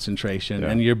concentration,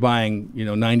 and you're buying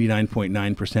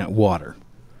 99.9% water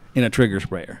in a trigger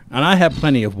sprayer. And I have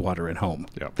plenty of water at home.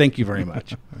 Yep. Thank you very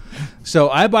much. So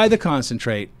I buy the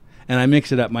concentrate, and I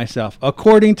mix it up myself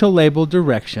according to label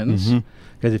directions.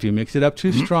 Because if you mix it up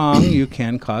too strong, you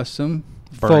can cause some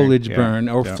foliage burn,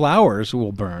 or flowers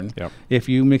will burn if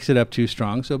you mix it up too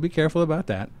strong. So be careful about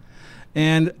that.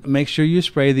 And make sure you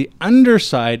spray the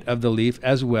underside of the leaf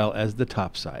as well as the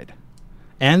top side.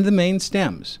 And the main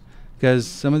stems, because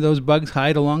some of those bugs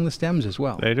hide along the stems as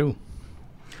well. They do.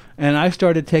 And I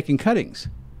started taking cuttings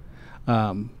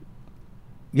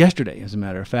yesterday, as a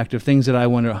matter of fact, of things that I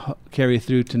want to carry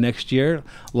through to next year,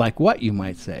 like what, you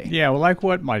might say? Yeah, well, like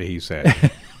what might he say?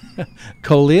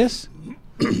 Coleus.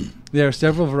 There are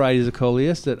several varieties of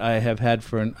coleus that I have had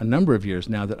for a number of years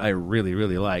now that I really,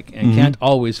 really like and can't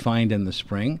always find in the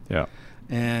spring. Yeah.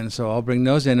 And so I'll bring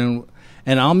those in,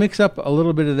 and I'll mix up a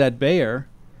little bit of that Bayer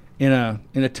in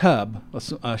a tub,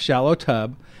 a shallow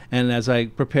tub, and as I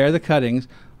prepare the cuttings,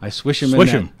 I swish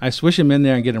them in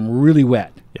there and get them really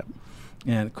wet. Yep.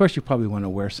 And of course, you probably want to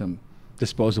wear some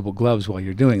disposable gloves while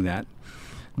you're doing that,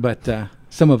 but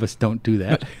some of us don't do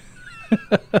that.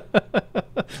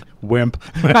 Wimp.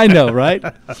 I know, right?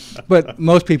 But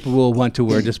most people will want to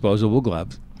wear disposable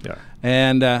gloves. Yeah.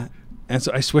 And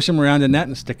so I swish them around in that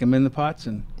and stick them in the pots,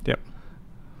 and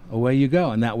away you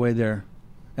go. And that way they're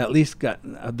at least got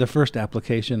the first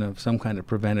application of some kind of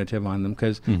preventative on them,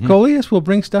 because coleus will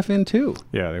bring stuff in too.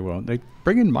 Yeah, they will. They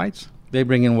bring in mites. They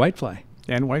bring in whitefly.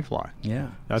 And whitefly. Yeah.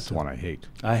 That's the one I hate.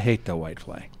 I hate the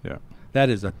whitefly. Yeah. That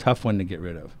is a tough one to get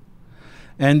rid of.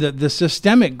 And the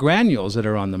systemic granules that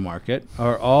are on the market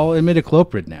are all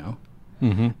imidacloprid now.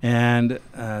 And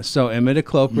so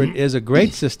imidacloprid is a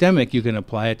great systemic. You can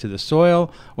apply it to the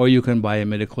soil, or you can buy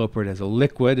imidacloprid as a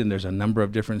liquid, and there's a number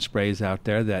of different sprays out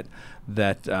there that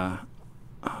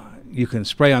you can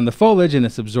spray on the foliage, and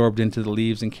it's absorbed into the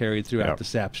leaves and carried throughout the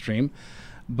sap stream.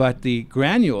 But the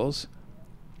granules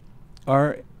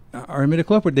are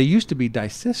imidacloprid. They used to be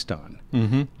dicyston.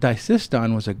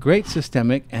 Dicyston was a great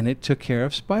systemic, and it took care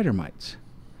of spider mites.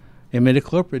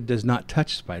 Imidacloprid does not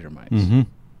touch spider mites.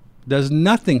 Does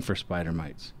nothing for spider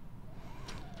mites.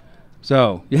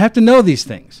 So you have to know these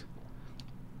things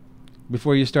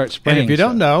before you start spraying. And if you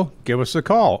stuff. don't know, give us a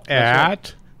call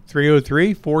That's at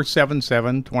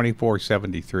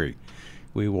 303-477-2473.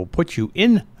 We will put you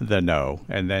in the know,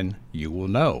 and then you will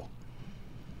know.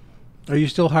 Are you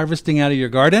still harvesting out of your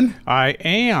garden? I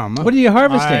am. What are you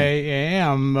harvesting? I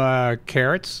am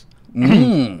carrots.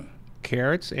 Mm.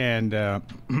 Carrots and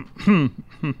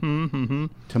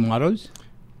Tomatoes?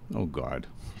 oh God.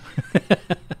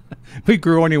 We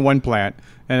grew only one plant,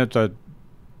 and it's a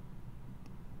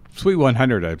Sweet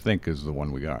 100, I think, is the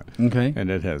one we got. Okay. And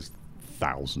it has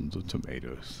thousands of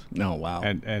tomatoes. Oh, wow.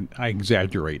 And I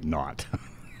exaggerate not.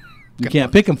 You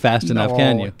can't pick them fast enough,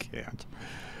 can No, you? I can't.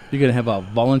 You're going to have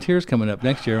volunteers coming up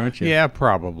next year, aren't you? Yeah,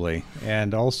 probably.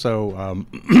 And also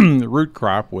root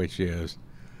crop, which is...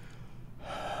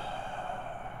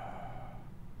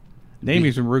 Name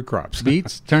me some root crops.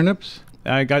 Beets, turnips,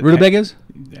 I got rutabagas,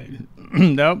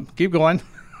 No, keep going.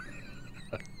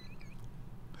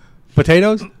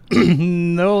 potatoes,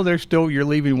 No, they're still... You're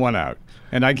leaving one out.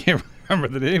 And I can't remember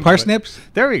the name. of it. parsnips.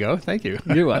 There we go. Thank you.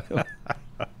 You're welcome.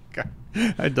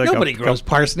 I dug Nobody up- grows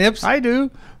parsnips. I do.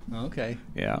 Okay.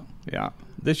 Yeah, yeah.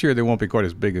 This year they won't be quite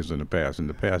as big as in the past. In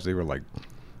the past they were like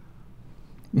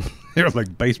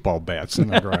baseball bats in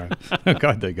the ground.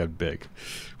 God, they got big.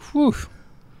 Whew.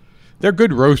 They're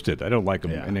good roasted. I don't like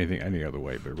them Yeah. any other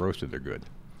way, but roasted they're good.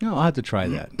 No, I'll have to try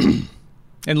that.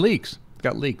 And leeks.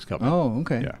 Got leeks coming. Oh,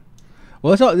 okay. Yeah.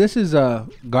 Well, this is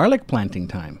garlic planting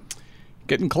time.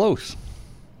 Getting close.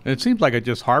 And it seems like I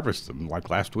just harvested them like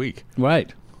last week.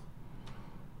 Right.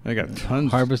 I got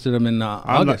tons. Harvested them in I'm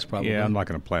August, not, probably. Yeah, I'm not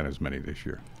going to plant as many this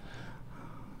year.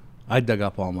 I dug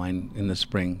up all mine in the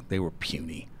spring. They were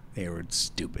puny. They were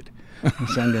stupid.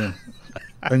 So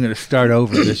I'm gonna start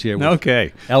over this year with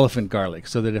Okay. elephant garlic,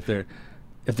 so that if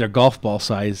they're golf ball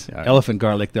size elephant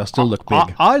garlic, they'll still look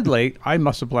big. Oddly, I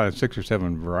must have planted 6 or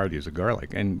 7 varieties of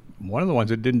garlic, and one of the ones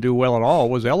that didn't do well at all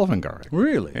was elephant garlic.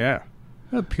 Really? Yeah.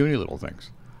 They're puny little things.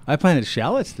 I planted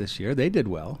shallots this year. They did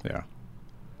well. Yeah.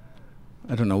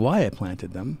 I don't know why I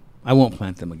planted them. I won't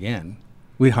plant them again.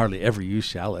 We hardly ever use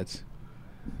shallots.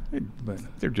 But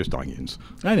They're just onions.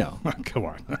 I know. Come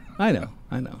on. I know.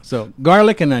 So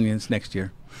garlic and onions next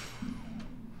year.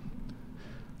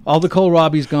 All the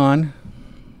kohlrabi's gone.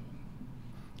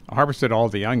 I harvested all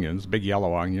the onions, big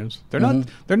yellow onions. They're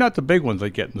not the big ones they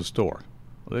get in the store.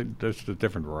 There's a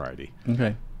different variety.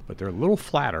 Okay. But they're a little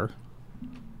flatter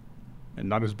and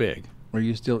not as big. Are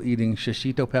you still eating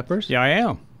shishito peppers? Yeah, I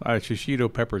am.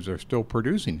 Shishito peppers are still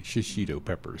producing shishito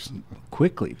peppers.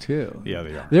 Quickly, too. Yeah,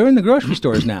 they are. They're in the grocery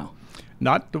stores now.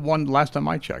 Not the one last time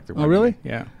I checked. Oh, really?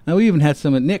 Yeah. And we even had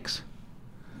some at Nick's.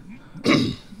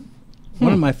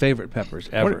 One of my favorite peppers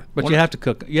ever. But you have to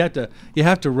cook. You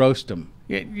have to roast them.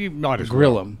 Yeah, you not as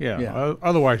Grill well. 'em. Yeah. Yeah.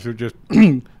 Otherwise, they're just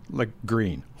like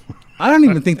green. I don't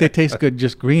even think they taste good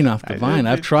just green off the I- vine. it-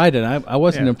 I've tried it. I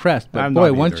wasn't Yeah. impressed. But I'm boy,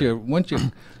 not once either.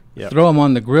 you Yep. throw them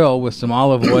on the grill with some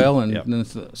olive oil and Yep. then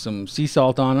some sea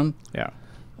salt on them. Yeah.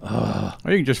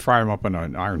 Or you can just fry them up in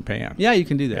an iron pan. Yeah, you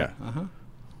can do that. Yeah. Uh-huh.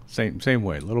 Same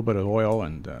way. A little bit of oil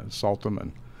and salt them,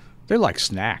 and they're like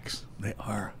snacks. They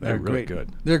are. They're really great. good.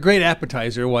 They're a great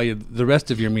appetizer while the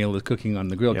rest of your meal is cooking on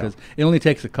the grill, Yeah. because it only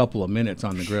takes a couple of minutes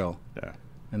on the grill, Yeah.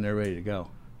 and they're ready to go.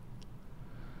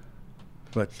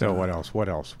 But So what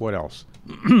else?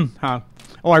 Huh?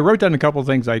 Oh, I wrote down a couple of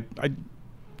things. I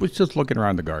was just looking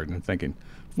around the garden and thinking,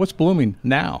 what's blooming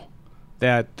now?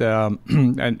 That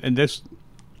and this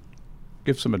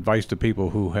gives some advice to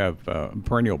people who have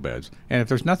perennial beds. And if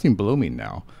there's nothing blooming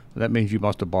now, that means you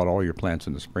must have bought all your plants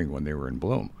in the spring when they were in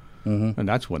bloom, and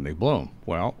that's when they bloom.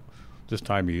 Well, this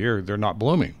time of year they're not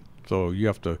blooming, so you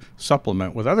have to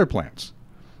supplement with other plants.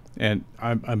 And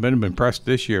I've been impressed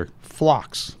this year.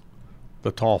 Phlox,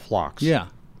 the tall phlox. yeah,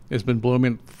 It's been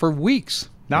blooming for weeks,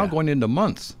 now Yeah. going into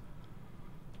months.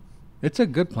 it's a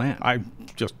good plant.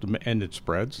 And it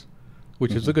spreads,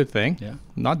 which is a good thing. Yeah.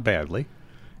 Not badly.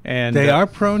 And They are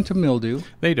prone to mildew,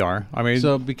 They are. I mean,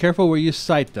 so be careful where you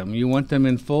site them. You want them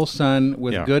in full sun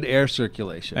with Yeah. good air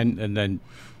circulation. and then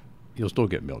you'll still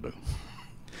get mildew.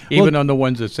 Even on the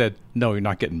ones that said, no, you're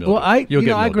not getting mildew. well, I You'll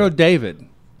get I mildew. grow David.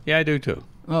 Yeah, I do too.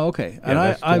 Oh, okay. Yeah, And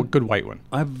that's I the good white one.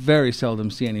 I very seldom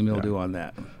see any mildew on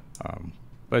that.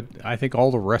 But I think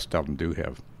all the rest of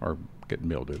them are getting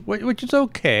mildew, which is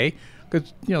okay,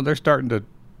 because they're starting to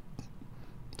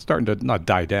not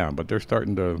die down, but they're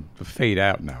starting to fade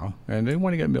out now. And they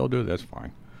want to get mildew, that's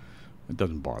fine. It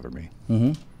doesn't bother me.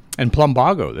 Mm-hmm. And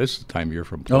plumbago, this is the time of year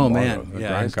from plumbago. Oh man, the yeah,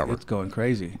 ground cover. it's going Man,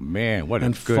 crazy. what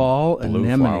And a good fall blue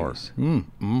anemones.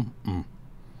 flower.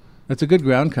 That's a good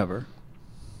ground cover.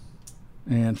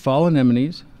 And fall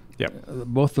anemones, Yep.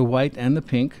 both the white and the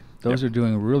pink, those are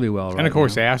doing really well right now. And of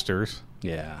course, asters.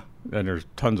 Yeah. And there's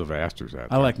tons of asters out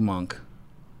I there. like monk.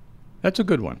 That's a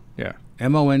good one. Yeah.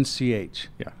 Monch. Yeah.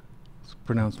 It's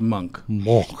pronounced monk.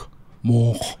 Monk.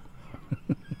 Monk.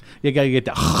 You got to get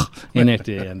the in at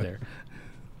the end there.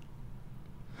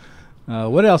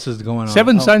 What else is going on?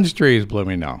 Seven Suns tree is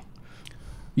blooming now.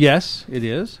 Yes, it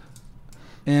is,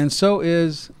 and so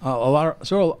is a lot of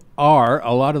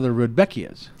the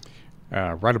rudbeckias.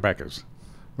 Rudbeckias.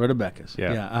 Rudbeckias.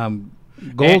 Yeah.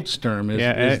 Goldstern is the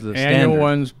annual standard.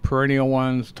 ones, perennial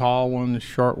ones, tall ones,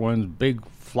 short ones, big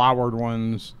flowered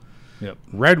ones, Yep.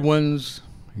 red ones,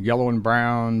 yellow and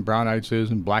brown, brown-eyed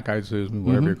Susan, black-eyed Susan,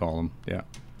 whatever you call them. Yeah,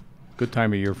 good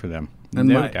time of year for them, And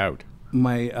no doubt.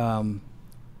 My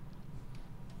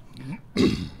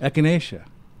echinacea,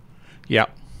 Yeah,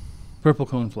 purple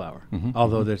coneflower,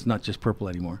 although there's not just purple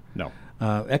anymore. no,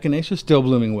 Echinacea is still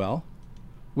blooming well,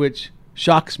 which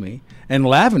shocks me, and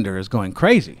lavender is going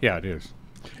crazy. yeah, it is.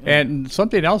 And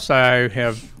something else I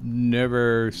have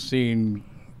never seen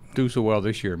do so well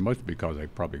this year, mostly because I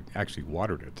probably actually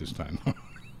watered it this time.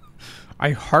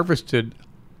 I harvested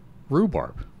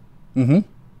rhubarb. Mm-hmm.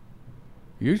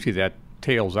 Usually that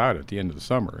tails out at the end of the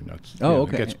summer, and that's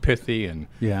okay. it gets pithy and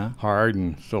Yeah. hard,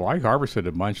 and so I harvested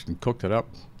a bunch and cooked it up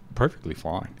perfectly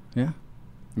fine. Yeah.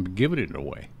 And giving it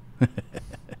away.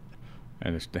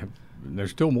 And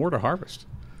there's still more to harvest.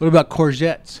 What about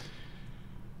courgettes?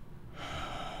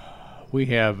 We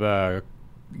have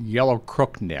yellow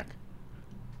crookneck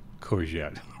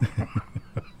courgette.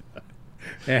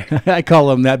 I call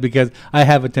them that because I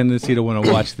have a tendency to want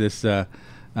to watch this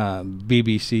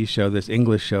BBC show, this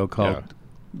English show called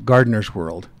Gardener's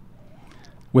World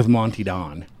with Monty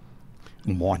Don.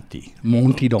 Monty.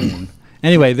 Don.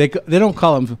 Anyway, they don't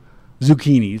call them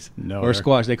zucchinis No, or they're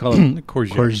squash. They call them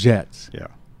courgettes. Yeah,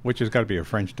 which has got to be a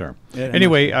French term. Yeah,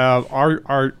 Anyway,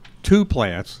 our two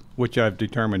plants, which I've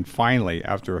determined finally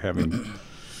after having,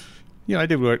 I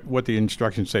did what the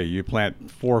instructions say. You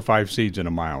plant 4 or 5 seeds in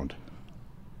a mound,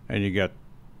 and you get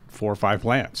 4 or 5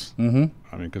 plants. Mm-hmm.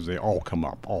 I mean, because they all come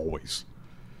up always.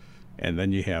 And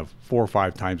then you have 4 or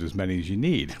 5 times as many as you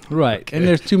need. Right. Okay. And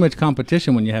there's too much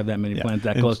competition when you have that many Yeah. plants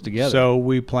that And close together. So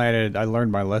we planted, I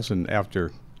learned my lesson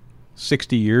after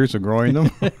 60 years of growing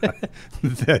them.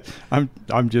 That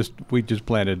we just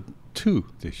planted 2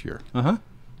 this year. Uh-huh.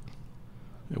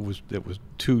 It was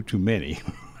 2 too many.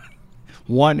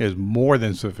 1 is more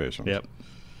than sufficient. Yep.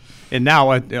 And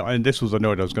now, and this was a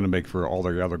note I was going to make for all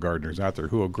the other gardeners out there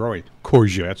who are growing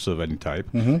courgettes of any type,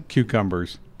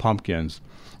 cucumbers, pumpkins.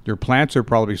 Their plants are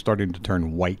probably starting to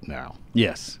turn white now.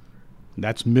 Yes.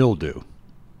 That's mildew.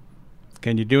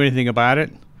 Can you do anything about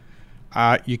it?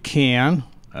 You can.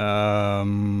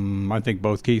 I think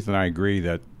both Keith and I agree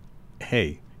that,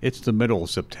 hey, it's the middle of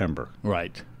September.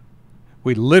 Right.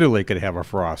 We literally could have a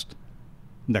frost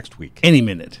next week. Any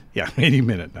minute. Yeah, any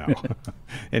minute now.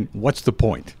 And what's the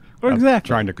point? of Exactly.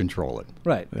 trying to control it.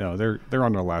 Right. They're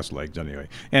on their last legs anyway.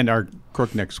 And our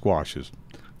crookneck squashes,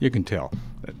 you can tell,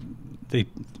 they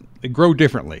grow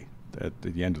differently at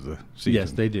the end of the season.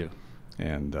 Yes, they do.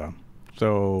 And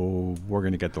so we're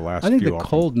going to get the last. I think few the off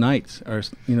cold nights are,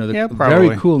 the Yeah, very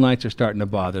probably. cool nights are starting to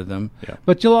bother them. Yeah.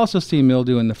 But you'll also see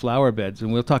mildew in the flower beds,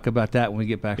 and we'll talk about that when we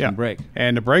get back Yeah. from break.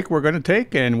 And the break we're going to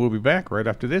take, and we'll be back right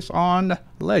after this on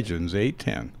Legends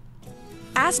 810.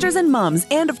 Asters and Mums,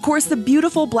 and of course the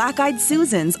beautiful black-eyed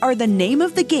Susans are the name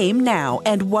of the game now.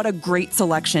 And what a great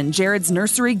selection Jared's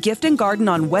Nursery Gift and Garden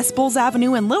on West Bulls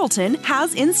Avenue in Littleton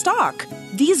has in stock.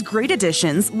 These great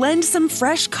additions lend some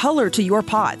fresh color to your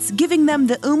pots, giving them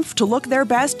the oomph to look their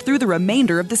best through the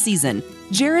remainder of the season.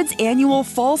 Jared's annual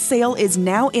fall sale is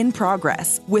now in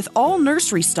progress, with all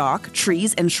nursery stock,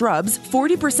 trees, and shrubs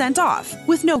 40% off,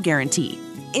 with no guarantee.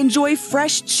 Enjoy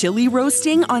fresh chili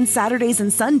roasting on Saturdays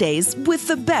and Sundays with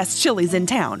the best chilies in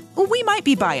town. We might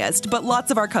be biased, but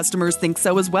lots of our customers think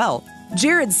so as well.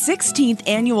 Jared's 16th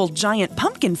annual Giant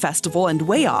Pumpkin Festival and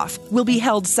Way Off will be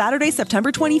held Saturday, September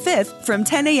 25th from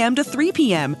 10 a.m. to 3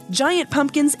 p.m. Giant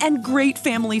pumpkins and great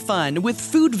family fun with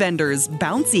food vendors,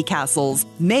 bouncy castles,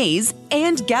 maze,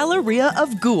 and Galleria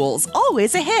of Ghouls,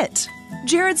 always a hit.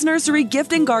 Jared's Nursery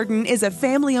Gift and Garden is a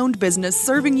family-owned business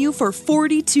serving you for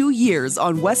 42 years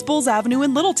on West Bulls Avenue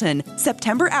in Littleton.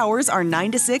 September hours are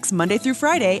 9 to 6 Monday through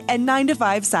Friday and 9 to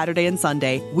 5 Saturday and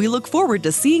Sunday. We look forward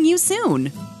to seeing you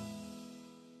soon.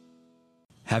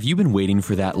 Have you been waiting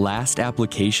for that last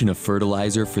application of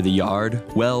fertilizer for the yard?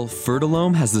 Well,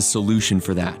 Fertilome has the solution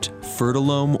for that.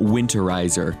 Fertilome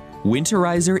Winterizer.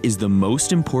 Winterizer is the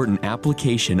most important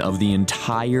application of the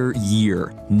entire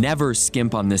year. Never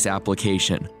skimp on this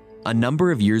application. A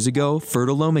number of years ago,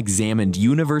 Fertilome examined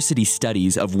university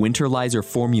studies of winterlizer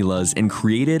formulas and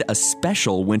created a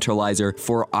special winterlizer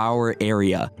for our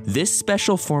area. This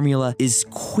special formula is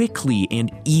quickly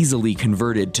and easily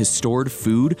converted to stored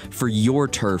food for your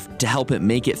turf to help it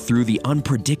make it through the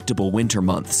unpredictable winter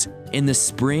months. In the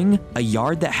spring, a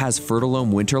yard that has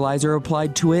Fertilome Winterlizer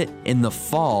applied to it, in the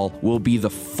fall will be the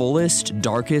fullest,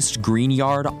 darkest green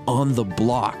yard on the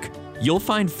block. You'll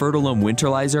find Fertilome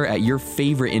Winterlizer at your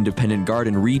favorite independent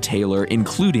garden retailer,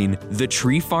 including The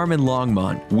Tree Farm in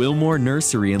Longmont, Wilmore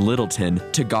Nursery in Littleton,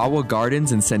 Tagawa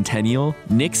Gardens in Centennial,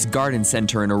 Nick's Garden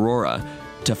Center in Aurora.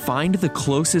 To find the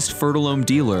closest Fertilome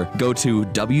dealer, go to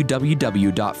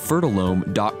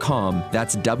www.fertilome.com.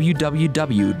 That's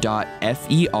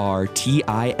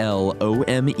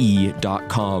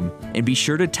www.fertilome.com. And be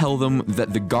sure to tell them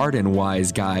that the Garden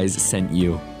Wise guys sent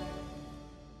you.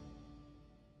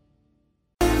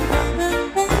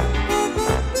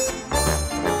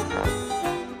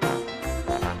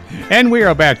 And we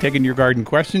are back taking your garden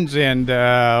questions, and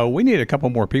we need a couple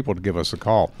more people to give us a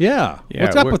call. Yeah.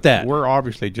 What's up with that? We're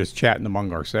obviously just chatting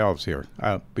among ourselves here,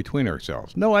 between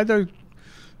ourselves. No,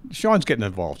 Sean's getting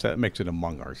involved. So that makes it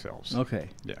among ourselves. Okay.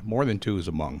 Yeah, more than two is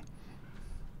among.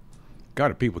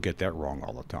 God, people get that wrong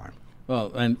all the time.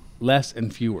 Well, and less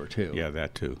and fewer, too. Yeah,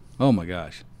 that too. Oh, my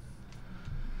gosh.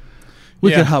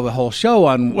 We could have a whole show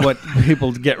on what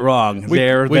people get wrong. We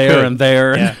there, could. and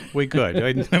there. Yeah, we could.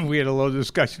 We had a little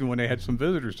discussion when they had some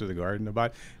visitors to the garden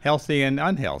about healthy and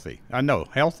unhealthy. No,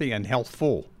 healthy and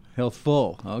healthful.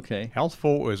 Healthful, okay.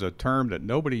 Healthful is a term that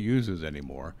nobody uses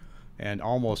anymore, and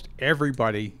almost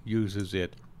everybody uses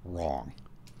it wrong.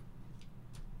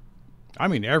 I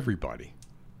mean, everybody.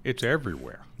 It's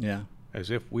everywhere. Yeah. As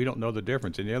if we don't know the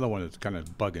difference. And the other one that's kind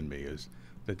of bugging me is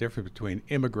the difference between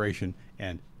immigration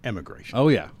and emigration. Oh,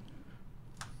 yeah.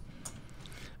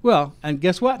 Well, and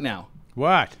guess what now?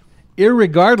 What?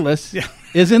 Irregardless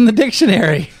is in the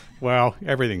dictionary. Well,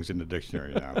 everything's in the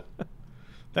dictionary now.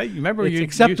 You remember it's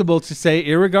acceptable to say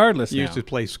irregardless you now. used to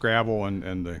play Scrabble,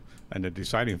 and the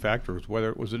deciding factor was whether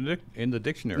it was in the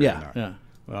dictionary or not. Yeah.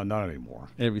 Well, not anymore.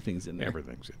 Everything's in there.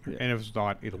 Everything's in there. Yeah. And if it's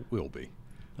not, it will be.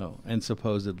 Oh, and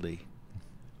supposedly.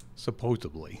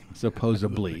 Supposedly.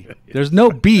 Supposedly. There's no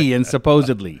B in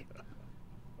supposedly.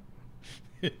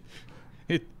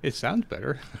 It sounds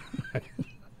better.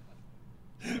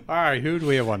 All right, who do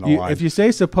we have on the line? If you say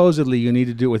supposedly, you need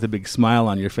to do it with a big smile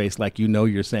on your face like you know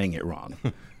you're saying it wrong.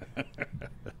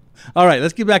 All right,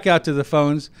 let's get back out to the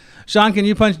phones. Sean, can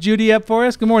you punch Judy up for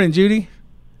us? Good morning, Judy.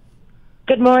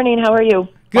 Good morning. How are you?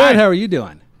 Good. Fine. How are you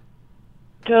doing?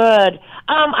 Good.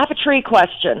 I have a tree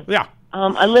question. Yeah.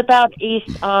 I live out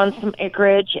east on some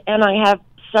acreage, and I have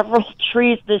several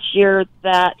trees this year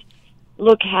that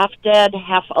look half dead,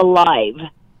 half alive.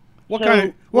 What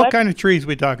kind of trees are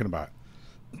we talking about?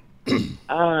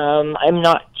 I'm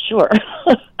not sure.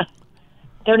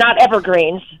 They're not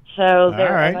evergreens, so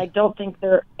they're, right. and I don't think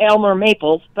they're elm or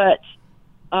maples, but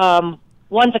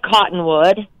one's a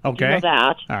cottonwood. Okay. You know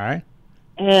that. All right.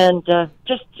 And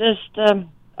just a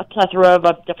plethora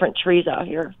of different trees out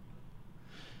here.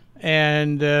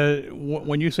 And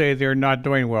when you say they're not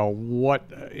doing well, what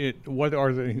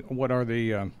are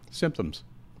the symptoms?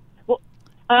 Well,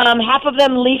 half of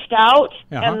them leafed out,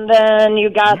 Uh-huh. and then you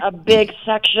got a big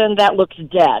section that looks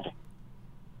dead.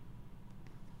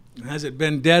 Has it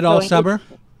been dead all summer?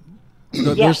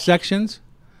 Those Yes. sections?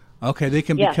 Okay, they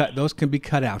can Yes. be cut. Those can be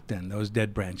cut out then, those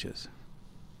dead branches.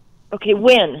 Okay,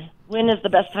 when? When is the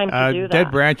best time to do that?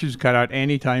 Dead branches cut out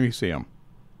any time you see them.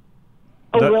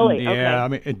 Oh, really? Yeah, Okay. I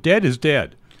mean, dead is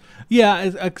dead.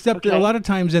 Yeah, except that a Okay. lot of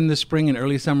times in the spring and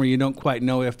early summer, you don't quite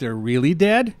know if they're really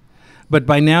dead. But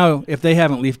by now, if they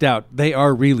haven't leafed out, they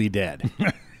are really dead.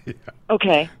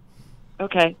 Okay.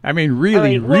 Okay. I mean,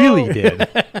 really, All right, well- really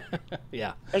dead.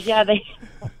 Yeah. Yeah, they...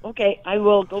 Okay, I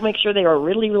will go make sure they are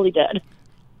really, really dead.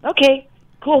 Okay,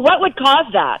 cool. What would cause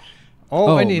that?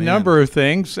 Oh, any man. number of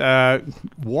things.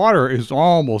 Water is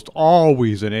almost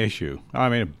always an issue. I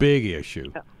mean, a big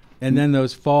issue. And then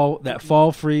that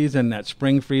fall freeze and that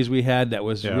spring freeze we had that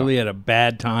was Yeah. really at a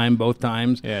bad time both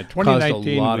times. Yeah, caused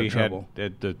 2019 a lot we of trouble.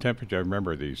 had the temperature. I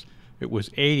remember these. It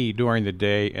was 80 during the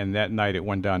day, and that night it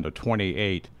went down to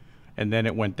 28, and then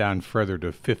it went down further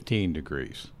to 15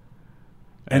 degrees.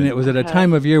 And it was at a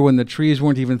time of year when the trees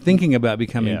weren't even thinking about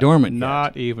becoming dormant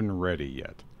not even ready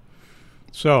yet.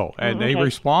 So, and they okay.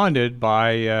 responded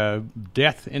by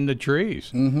death in the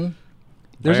trees. Mm-hmm.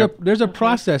 There's a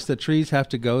process that trees have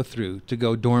to go through to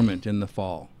go dormant in the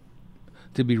fall,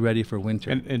 to be ready for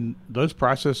winter. And those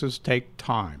processes take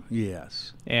time.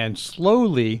 Yes. And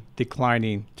slowly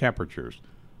declining temperatures,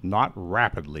 not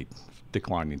rapidly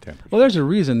declining temperatures. Well, there's a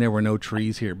reason there were no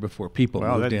trees here before people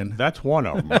moved in. That's one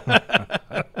of them.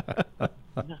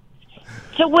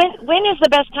 So when is the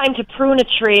best time to prune a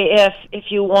tree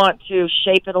if you want to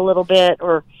shape it a little bit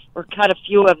or cut a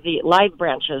few of the live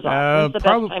branches off? When's the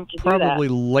best time to do that? Probably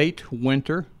late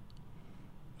winter.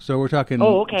 So we're talking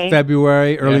Oh, okay.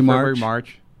 February, early Yeah, March. February,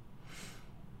 March.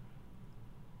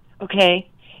 Okay.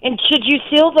 And should you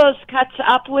seal those cuts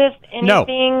up with No.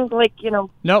 anything like,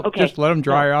 Nope, Okay. just let them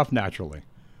dry off naturally.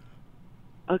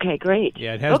 Okay, great.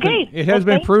 Yeah, it has okay. been, it has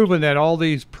been thank- proven that all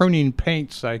these pruning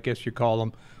paints, I guess you call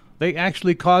them, they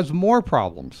actually cause more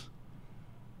problems.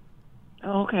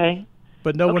 Okay.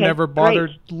 But no one Okay, ever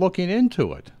bothered great. looking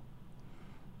into it.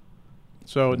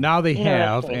 So now they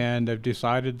have, Interesting. and they've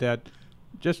decided that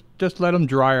just let them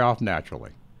dry off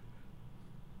naturally.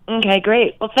 Okay,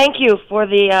 great. Well, thank you for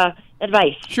the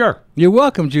advice. Sure. You're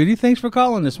welcome, Judy. Thanks for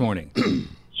calling this morning.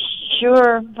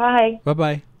 Sure. Bye.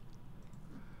 Bye-bye.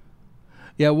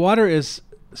 Yeah, water is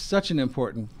such an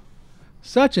important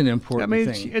I thing. mean,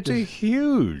 it's a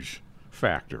huge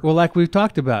factor. Well, like we've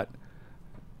talked about,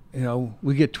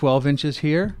 we get 12 inches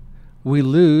here. We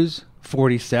lose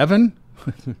 47.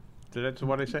 That's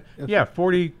what I said. Yeah,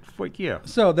 40. Yeah.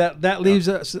 So that leaves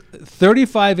us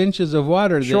 35 inches of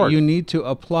water Short. that you need to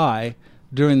apply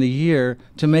during the year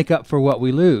to make up for what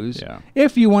we lose Yeah.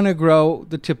 if you want to grow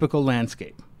the typical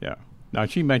landscape. Yeah. Now,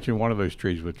 she mentioned one of those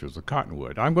trees, which was a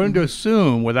cottonwood. I'm going to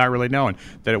assume, without really knowing,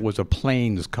 that it was a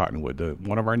plains cottonwood,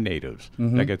 one of our natives.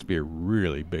 That gets to be a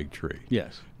really big tree.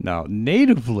 Yes. Now,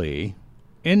 natively,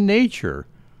 in nature,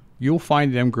 you'll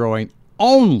find them growing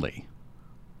only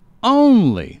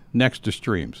next to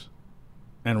streams.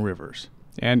 And rivers.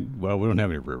 And, well, we don't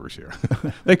have any rivers here.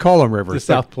 They call them rivers. The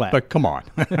South Platte. But come on.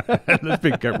 Let's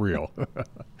get real.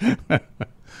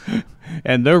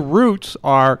 And their roots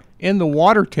are in the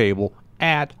water table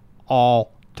at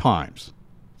all times,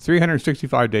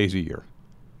 365 days a year.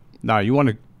 Now, you want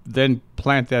to then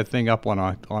plant that thing up on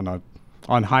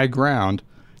high ground.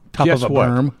 Top Guess of a what?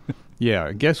 berm.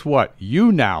 Yeah, guess what?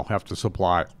 You now have to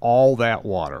supply all that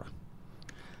water.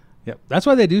 Yep. That's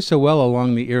why they do so well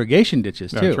along the irrigation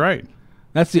ditches, too. That's right.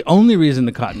 That's the only reason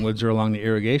the cottonwoods are along the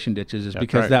irrigation ditches is That's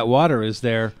because right. that water is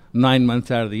there 9 months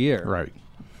out of the year. Right.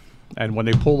 And when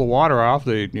they pull the water off,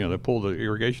 they pull the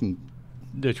irrigation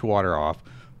ditch water off.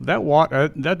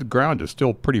 That ground is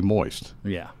still pretty moist,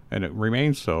 Yeah. and it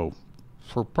remains so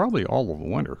for probably all of the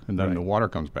winter, and then the water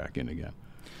comes back in again.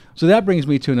 So that brings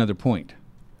me to another point,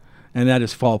 and that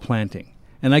is fall planting.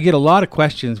 And I get a lot of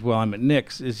questions while I'm at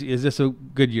Nick's. Is this a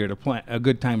good year to plant? A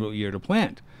good time of year to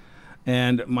plant?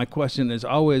 And my question is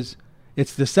always,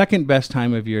 it's the second best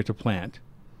time of year to plant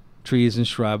trees and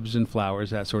shrubs and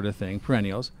flowers, that sort of thing,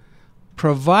 perennials,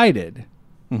 provided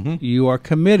you are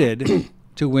committed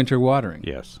to winter watering.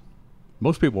 Yes,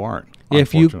 most people aren't.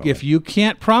 If unfortunately. you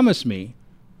can't promise me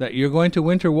that you're going to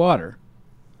winter water,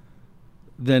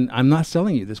 then I'm not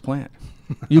selling you this plant.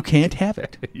 You can't have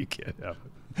it. you can't have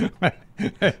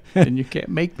it, and you can't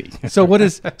make me. So what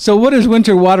does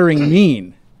winter watering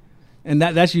mean? And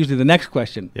that's usually the next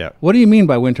question. Yeah. What do you mean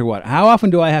by winter water? How often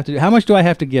do I have to? How much do I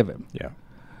have to give him? Yeah.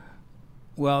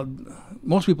 Well,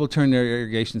 most people turn their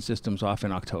irrigation systems off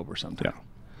in October sometime. Yeah.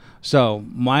 So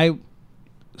my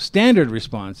standard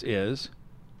response is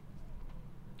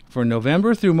for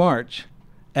November through March,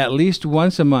 at least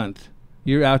once a month,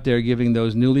 you're out there giving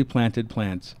those newly planted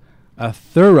plants a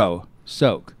thorough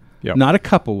soak. Yep. Not a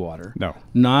cup of water. No.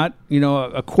 Not,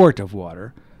 a quart of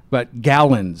water, but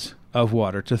gallons of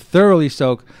water to thoroughly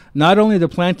soak not only the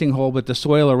planting hole, but the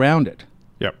soil around it.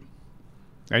 Yep.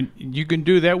 And you can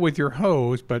do that with your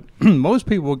hose, but most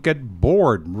people get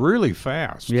bored really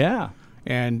fast. Yeah.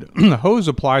 And the hose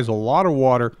applies a lot of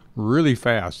water really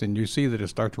fast, and you see that it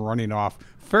starts running off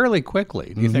fairly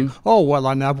quickly. And you think, oh, well,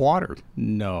 I have water.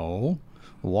 No.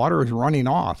 Water is running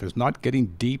off. It's not getting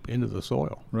deep into the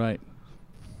soil. Right.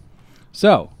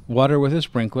 So, water with a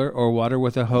sprinkler or water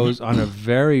with a hose on a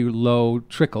very low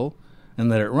trickle and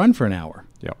let it run for an hour.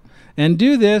 Yep. And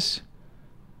do this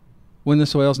when the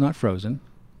soil's not frozen,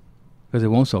 because it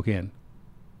won't soak in.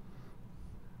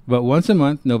 But once a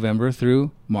month, November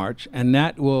through March, and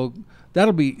that'll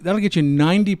get you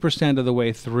 90% of the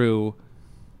way through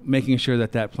making sure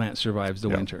that plant survives the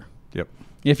winter. Yep.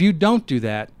 If you don't do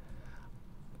that,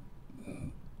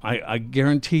 I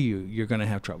guarantee you're going to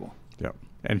have trouble. Yep.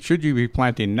 And should you be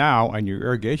planting now and your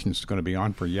irrigation is going to be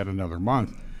on for yet another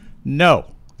month, no,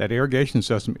 that irrigation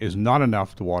system is not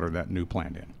enough to water that new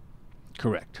plant in.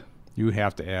 Correct. You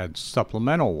have to add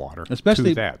supplemental water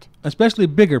Especially to that. Especially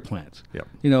bigger plants.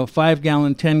 Yep. 5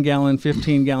 gallon, 10 gallon,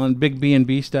 15 gallon, big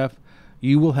B&B stuff.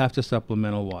 You will have to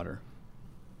supplemental water.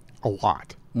 A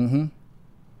lot. Mm-hmm.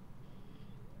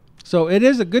 So it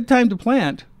is a good time to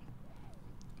plant,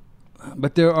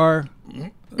 but there are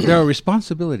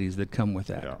responsibilities that come with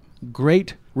that. Yeah.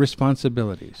 Great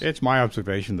responsibilities. It's my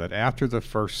observation that after the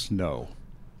first snow,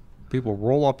 people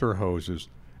roll up their hoses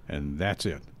and that's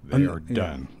it. they are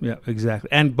done. Yeah, exactly.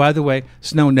 And by the way,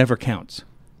 snow never counts.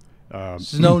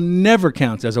 Snow never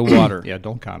counts as a water. Yeah,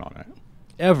 don't count on that.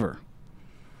 Ever.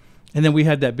 And then we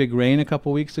had that big rain a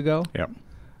couple weeks ago. Yep.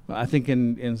 I think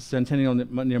in Centennial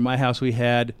near my house we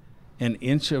had an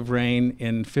inch of rain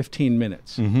in 15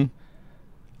 minutes. Mm-hmm.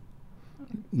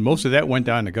 Most of that went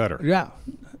down the gutter. Yeah.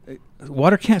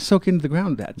 Water can't soak into the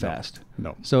ground that fast.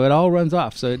 No. So it all runs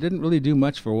off. So it didn't really do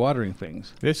much for watering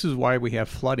things. This is why we have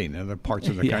flooding in other parts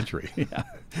of the Yeah. country. Yeah.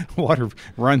 Water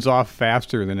runs off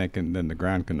faster than the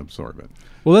ground can absorb it.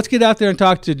 Well, let's get out there and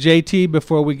talk to JT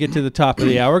before we get to the top of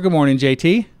the hour. Good morning,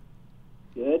 JT.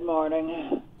 Good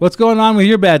morning. What's going on with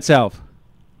your bad self?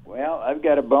 Well, I've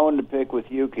got a bone to pick with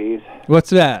you, Keith. What's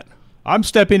that? I'm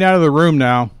stepping out of the room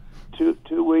now.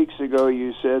 Two weeks ago,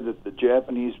 you said that the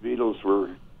Japanese beetles were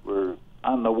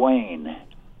on the wane.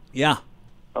 Yeah.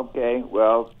 Okay,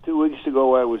 well, 2 weeks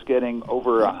ago I was getting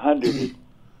over 100,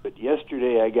 but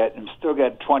yesterday I'm still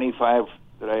got 25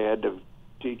 that I had to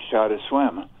teach how to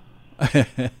swim.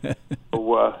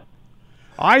 So,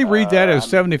 I read that as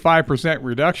 75%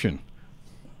 reduction.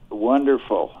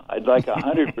 wonderful. I'd like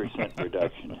 100%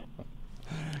 reduction.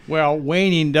 Well,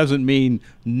 waning doesn't mean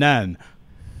none.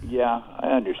 Yeah, I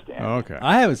understand. Okay.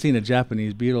 I haven't seen a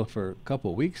Japanese beetle for a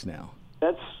couple of weeks now.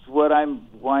 That's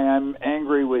why I'm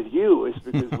angry with you, is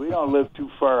because we don't live too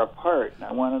far apart. And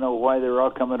I want to know why they're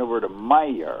all coming over to my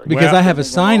yard. Because I have a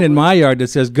sign in my yard that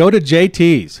says, go to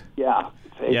JT's. Yeah,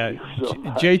 thank you so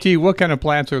much. JT, what kind of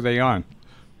plants are they on?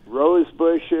 Rose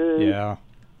bushes, Yeah.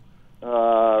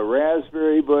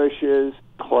 raspberry bushes,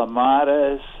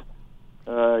 clematis,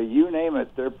 you name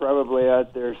it, they're probably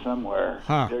out there somewhere.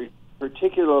 Huh. They're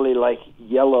particularly like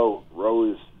yellow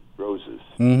roses.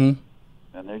 Mm-hmm.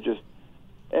 And they're just,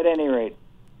 at any rate,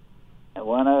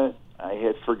 I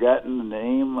had forgotten the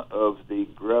name of the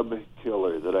grub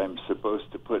killer that I'm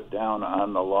supposed to put down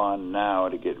on the lawn now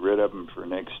to get rid of them for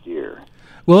next year.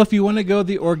 Well, if you want to go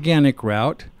the organic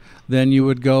route, then you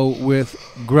would go with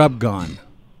Grub Gone.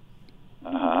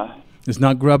 Uh-huh. It's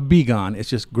not Grub Be Gone, it's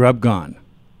just Grub Gone.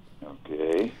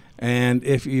 Okay. And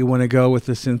if you want to go with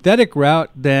the synthetic route,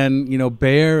 then,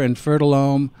 Bayer and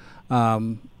Fertilome,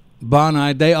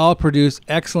 Bonide, they all produce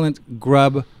excellent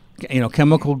grub,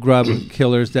 chemical grub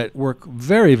killers that work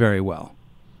very, very well.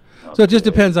 Okay. So it just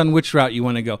depends on which route you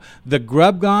want to go. The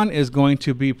Grub Gone is going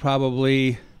to be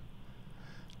probably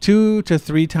 2 to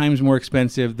 3 times more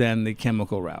expensive than the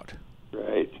chemical route.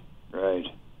 Right.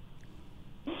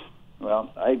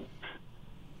 Well,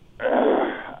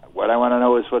 what I want to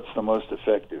know is what's the most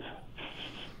effective.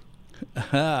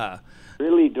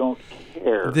 Really don't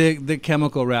care. The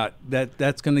chemical route,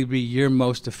 that's going to be your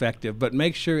most effective, but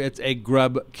make sure it's a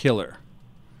grub killer,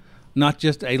 not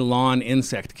just a lawn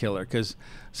insect killer, because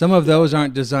some of those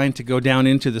aren't designed to go down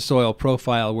into the soil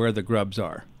profile where the grubs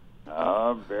are.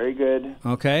 Oh, very good.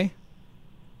 Okay?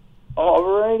 All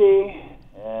righty.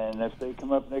 And if they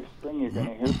come up next spring, you're going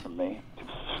to hear from me.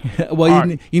 Well,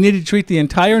 you need to treat the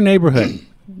entire neighborhood,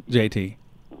 JT.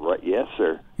 Right. Yes,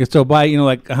 sir. So buy,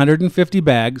 like 150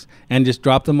 bags and just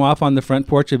drop them off on the front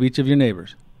porch of each of your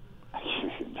neighbors.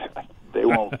 They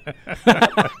won't.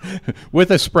 With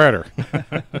a spreader.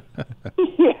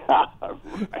 Yeah.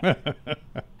 Right.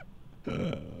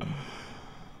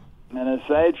 And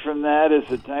aside from that, is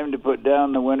it time to put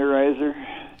down the winterizer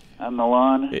on the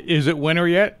lawn? Is it winter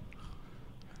yet?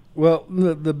 Well,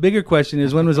 the bigger question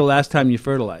is, when was the last time you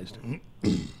fertilized?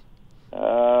 Let's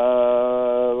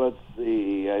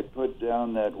see. I put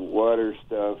down that water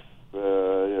stuff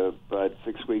about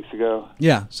 6 weeks ago.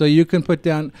 Yeah, so you can put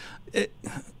down an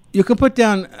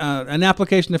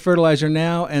application of fertilizer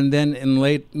now, and then in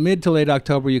mid to late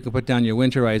October you can put down your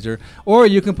winterizer, or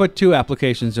you can put 2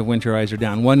 applications of winterizer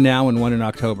down, one now and one in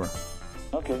October.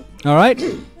 Okay. All right.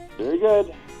 Very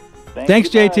good. Thanks,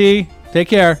 JT. Take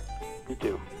care. You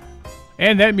too.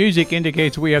 And that music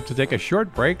indicates we have to take a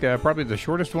short break, probably the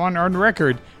shortest one on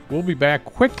record. We'll be back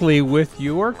quickly with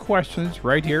your questions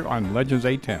right here on Legends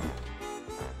 810.